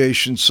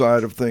remediation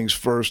side of things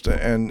first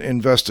and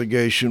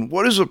investigation.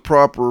 What is a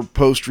proper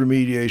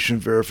post-remediation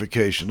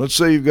verification? Let's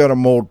say you've got a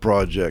mold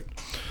project.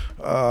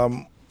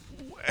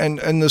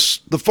 And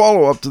the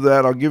follow-up to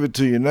that, I'll give it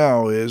to you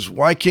now, is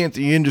why can't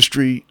the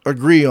industry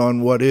agree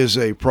on what is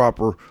a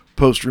proper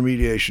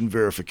post-remediation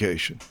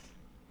verification?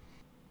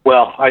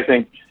 Well, I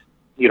think,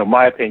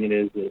 my opinion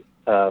is that,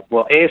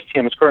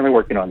 ASTM is currently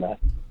working on that.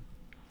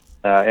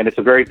 and it's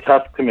a very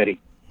tough committee.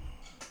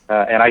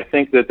 And I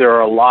think that there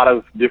are a lot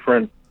of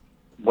different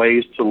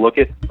ways to look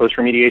at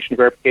post-remediation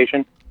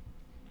verification.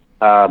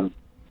 I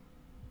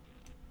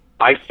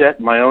set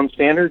my own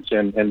standards,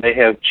 and they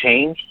have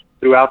changed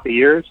throughout the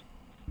years.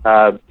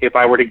 If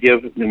I were to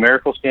give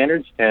numerical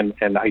standards, and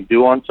I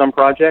do on some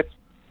projects,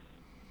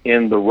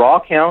 in the raw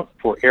count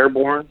for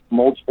airborne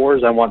mold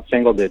spores, I want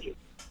single digits.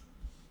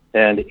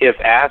 And if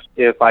asked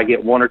if I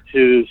get 1 or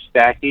 2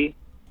 stacky,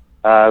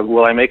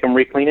 will I make them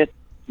reclean it?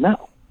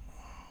 No,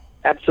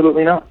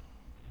 absolutely not.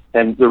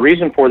 And the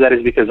reason for that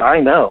is because I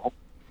know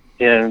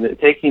in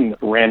taking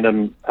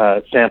random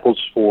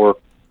samples for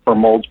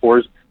mold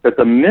spores that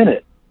the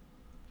minute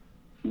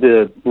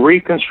the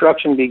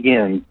reconstruction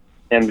begins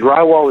and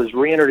drywall is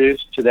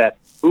reintroduced to that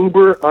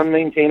uber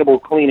unmaintainable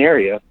clean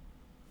area,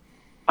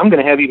 I'm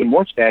going to have even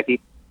more stacky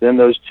than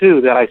those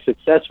 2 that I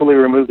successfully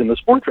removed in the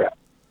spore trap.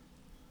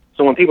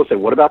 So when people say,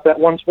 what about that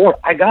one spore?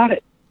 I got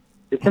it.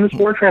 It's in the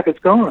spore trap. It's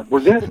gone. We're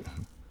good.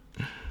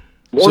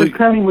 More is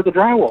coming with the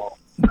drywall.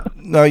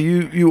 Now,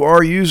 you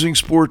are using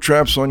spore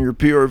traps on your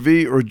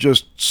PRV or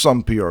just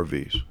some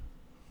PRVs?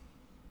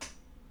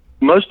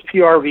 Most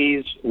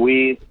PRVs,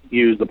 we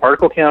use the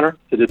particle counter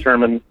to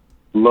determine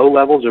low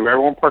levels of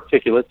airborne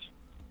particulates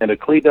and a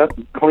clean,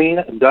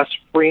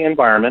 dust-free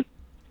environment,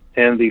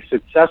 and the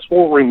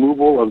successful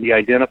removal of the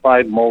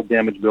identified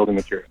mold-damaged building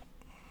material.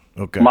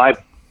 Okay. My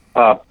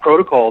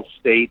protocols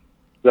state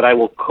that I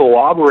will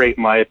corroborate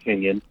my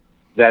opinion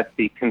that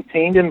the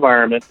contained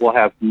environment will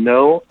have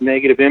no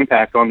negative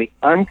impact on the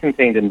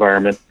uncontained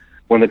environment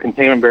when the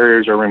containment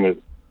barriers are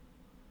removed.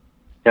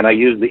 And I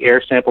use the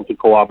air sample to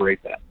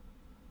corroborate that.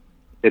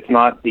 It's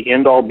not the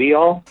end-all,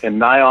 be-all, and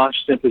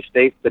NIOSH simply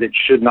states that it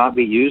should not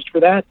be used for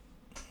that.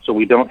 So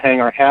we don't hang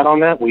our hat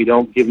on that. We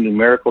don't give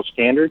numerical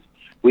standards.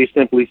 We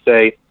simply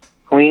say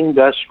clean,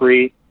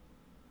 dust-free,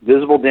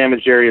 visible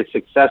damaged area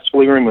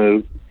successfully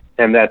removed,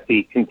 and that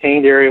the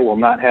contained area will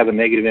not have a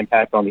negative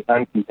impact on the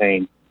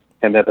uncontained,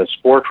 and that the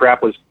spore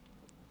trap was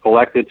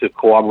collected to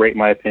corroborate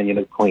my opinion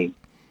of clean.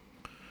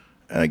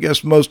 And I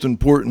guess most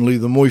importantly,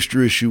 the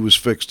moisture issue was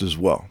fixed as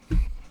well.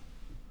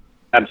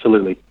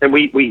 Absolutely. And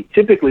we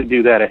typically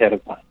do that ahead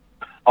of time.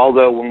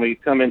 Although when we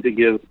come in to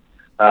give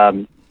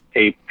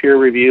a peer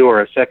review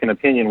or a second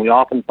opinion, we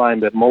often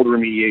find that mold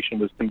remediation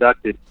was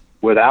conducted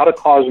without a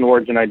cause and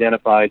origin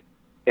identified,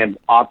 and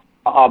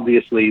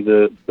obviously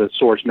the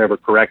source never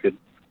corrected.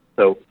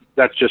 So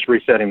that's just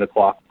resetting the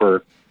clock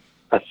for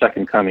a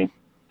second coming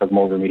of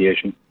mold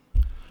remediation.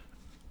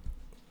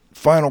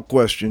 Final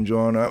question,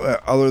 John.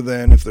 Other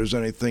than if there's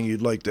anything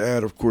you'd like to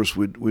add, of course,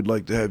 we'd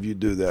like to have you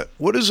do that.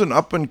 What is an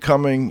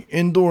up-and-coming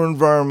indoor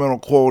environmental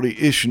quality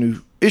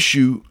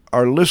issue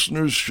our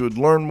listeners should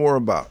learn more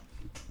about?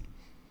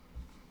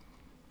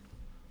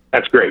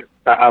 That's great.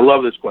 I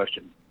love this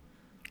question.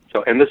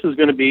 So, and this is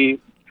going to be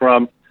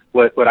from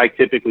what I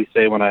typically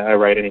say when I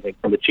write anything,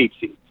 from the cheat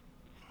sheets.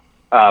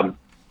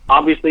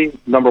 Obviously,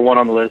 number one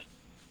on the list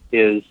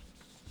is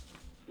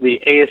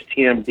the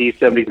ASTM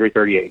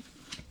D7338.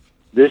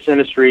 This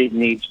industry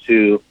needs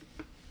to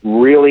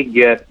really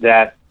get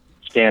that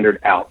standard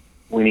out.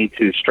 We need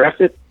to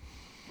stress it,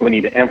 we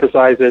need to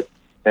emphasize it,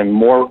 and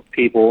more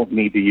people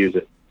need to use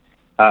it.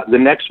 The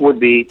next would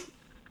be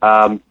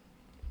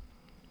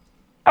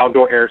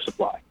outdoor air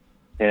supply,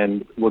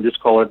 and we'll just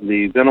call it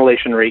the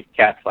ventilation rate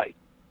cat fight.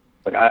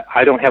 But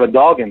I don't have a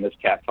dog in this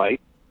cat fight.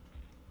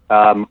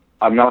 I'm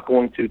not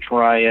going to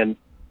try and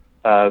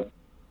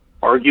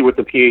argue with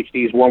the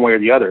PhDs one way or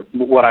the other.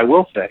 What I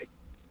will say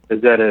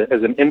is that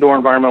as an indoor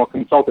environmental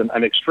consultant,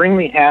 I'm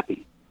extremely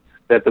happy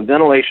that the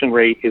ventilation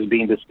rate is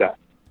being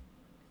discussed.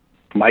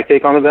 My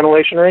take on the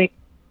ventilation rate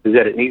is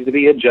that it needs to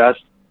be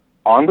adjusted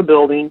on the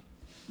building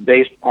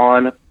based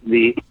on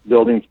the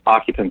building's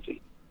occupancy.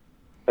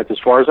 That's as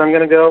far as I'm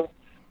going to go,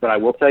 but I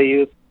will tell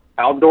you,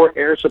 outdoor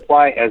air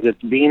supply as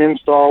it's being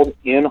installed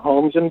in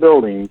homes and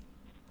buildings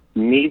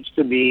needs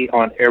to be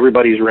on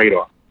everybody's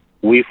radar.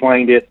 We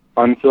find it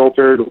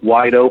unfiltered,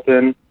 wide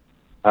open,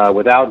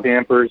 without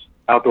dampers.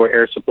 Outdoor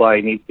air supply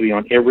needs to be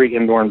on every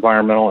indoor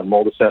environmental and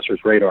mold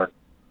assessor's radar.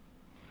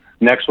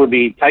 Next would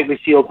be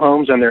tightly sealed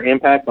homes and their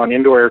impact on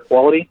indoor air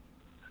quality.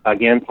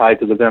 Again, tied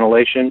to the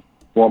ventilation.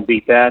 Won't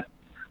beat that.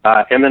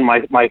 And then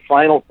my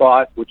final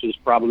thought, which is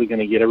probably going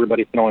to get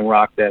everybody throwing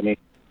rocks at me,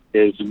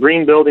 is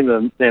green building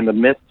and the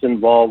myths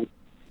involved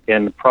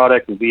in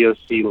product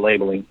VOC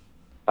labeling.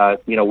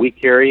 We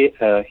carry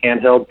a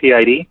handheld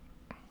PID,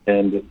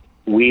 and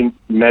we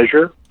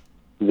measure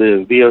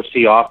the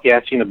VOC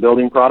off-gassing of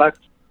building products.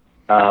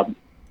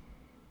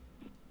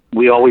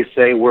 We always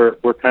say we're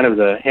kind of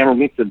the hammer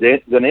meets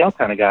the nail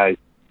kind of guys.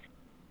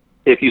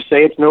 If you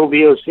say it's no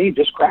VOC,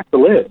 just crack the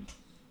lid.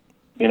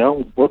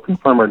 We'll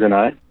confirm or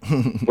deny.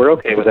 We're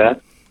okay with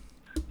that.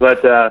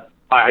 But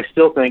I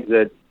still think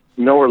that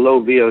no or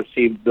low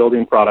VOC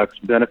building products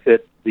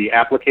benefit the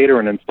applicator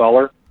and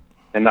installer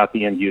and not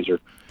the end user.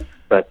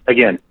 But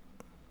again,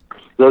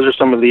 those are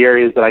some of the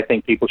areas that I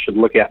think people should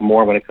look at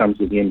more when it comes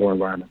to the indoor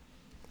environment.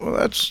 Well,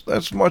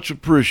 that's much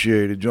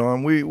appreciated,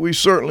 John. We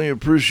certainly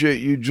appreciate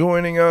you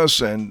joining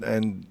us,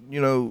 and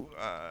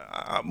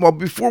well,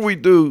 before we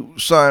do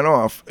sign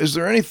off, is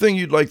there anything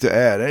you'd like to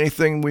add?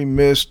 Anything we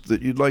missed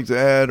that you'd like to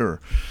add,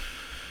 or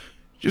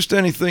just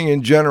anything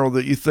in general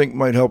that you think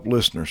might help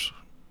listeners?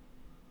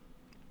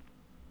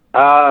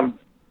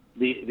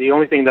 The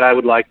only thing that I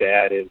would like to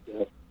add is,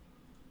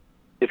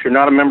 if you're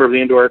not a member of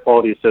the Indoor Air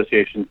Quality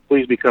Association,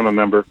 please become a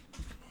member.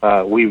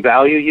 We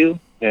value you,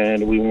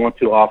 and we want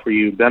to offer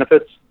you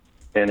benefits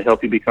and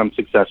help you become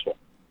successful.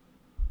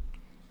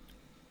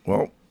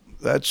 Well,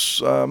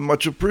 that's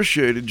much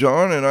appreciated,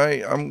 John, and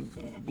I'm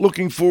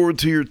looking forward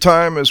to your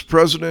time as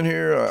president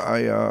here.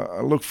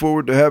 I look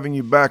forward to having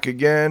you back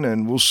again,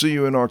 and we'll see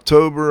you in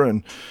October.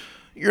 And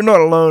you're not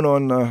alone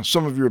on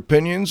some of your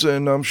opinions,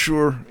 and I'm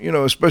sure,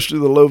 especially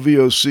the low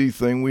VOC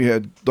thing. We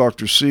had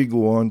Dr.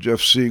 Siegel on,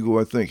 Jeff Siegel.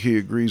 I think he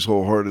agrees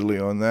wholeheartedly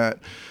on that.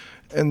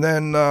 And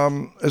then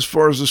as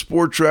far as the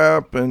sport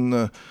trap and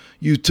the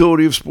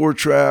utility of sport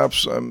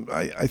traps,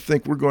 I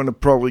think we're going to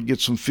probably get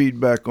some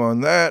feedback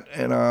on that.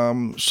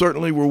 And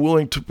certainly we're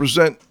willing to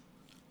present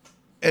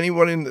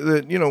anyone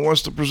that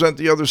wants to present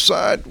the other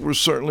side. We're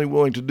certainly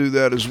willing to do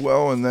that as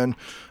well. And then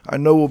I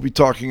know we'll be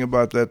talking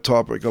about that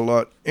topic a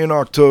lot in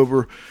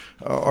October,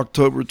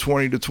 October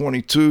 20 to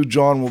 22.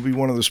 John will be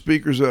one of the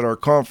speakers at our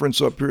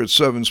conference up here at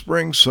Seven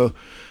Springs. So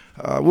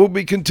we'll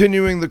be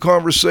continuing the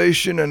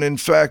conversation, and in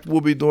fact,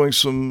 we'll be doing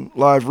some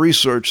live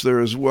research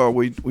there as well.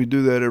 We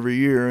do that every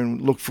year, and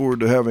look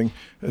forward to having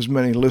as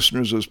many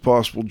listeners as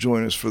possible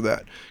join us for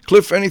that.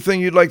 Cliff,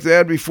 anything you'd like to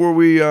add before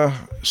we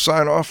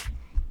sign off?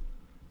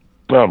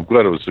 Well, I'm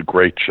glad it was a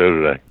great show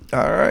today.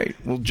 All right.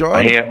 Well,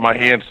 John. My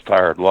hand's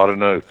tired. A lot of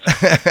notes.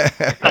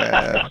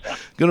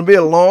 Going to be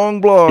a long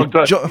blog.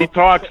 He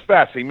talks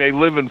fast. He may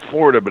live in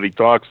Florida, but he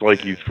talks like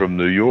he's from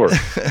New York.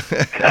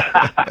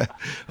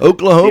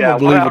 Oklahoma,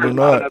 believe it or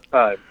not.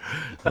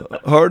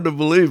 Hard to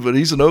believe, but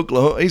he's an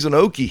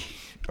Okie,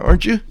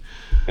 aren't you?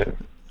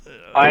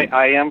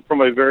 I am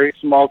from a very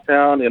small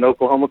town in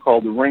Oklahoma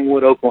called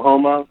Ringwood,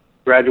 Oklahoma.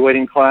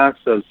 Graduating class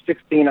of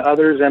 16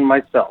 others and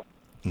myself.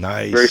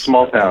 Nice. Very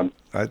small town.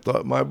 I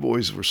thought my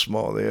boys were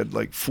small. They had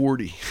like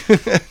 40.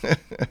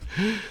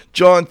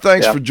 John,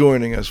 thanks for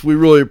joining us. We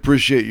really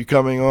appreciate you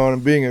coming on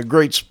and being a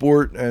great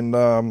sport and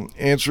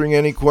answering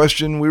any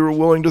question we were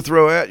willing to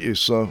throw at you.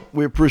 So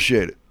we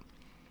appreciate it.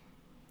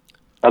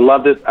 I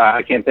loved it.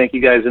 I can't thank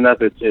you guys enough.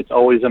 It's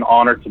always an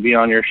honor to be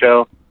on your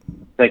show.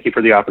 Thank you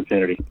for the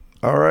opportunity.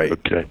 All right.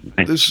 Okay.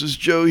 This is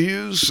Joe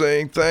Hughes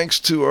saying thanks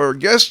to our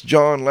guest,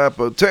 John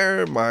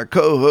Lapotere, my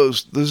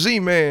co-host, the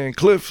Z-Man,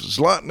 Cliff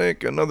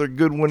Zlotnick, another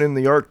good one in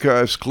the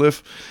archives,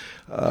 Cliff.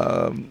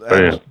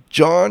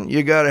 John,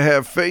 you got to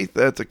have faith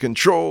at the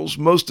controls.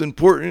 Most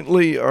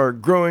importantly, our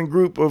growing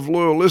group of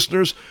loyal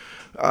listeners.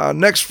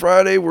 Next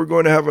Friday, we're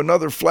going to have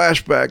another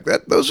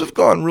flashback. Those have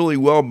gone really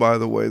well, by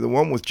the way. The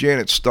one with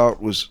Janet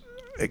Stout was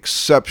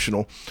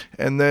exceptional.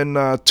 And then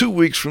 2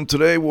 weeks from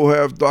today, we'll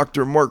have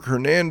Dr. Mark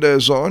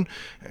Hernandez on.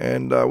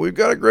 And we've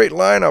got a great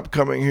lineup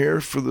coming here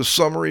for the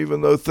summer.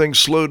 Even though things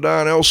slow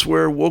down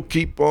elsewhere, we'll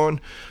keep on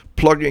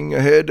plugging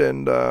ahead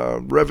and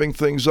revving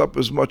things up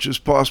as much as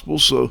possible.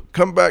 So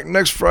come back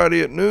next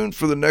Friday at noon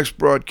for the next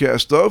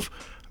broadcast of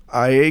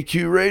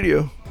IAQ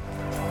Radio.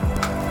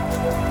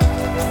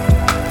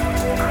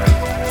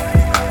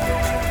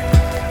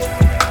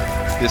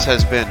 This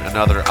has been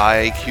another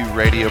IAQ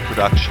Radio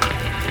production.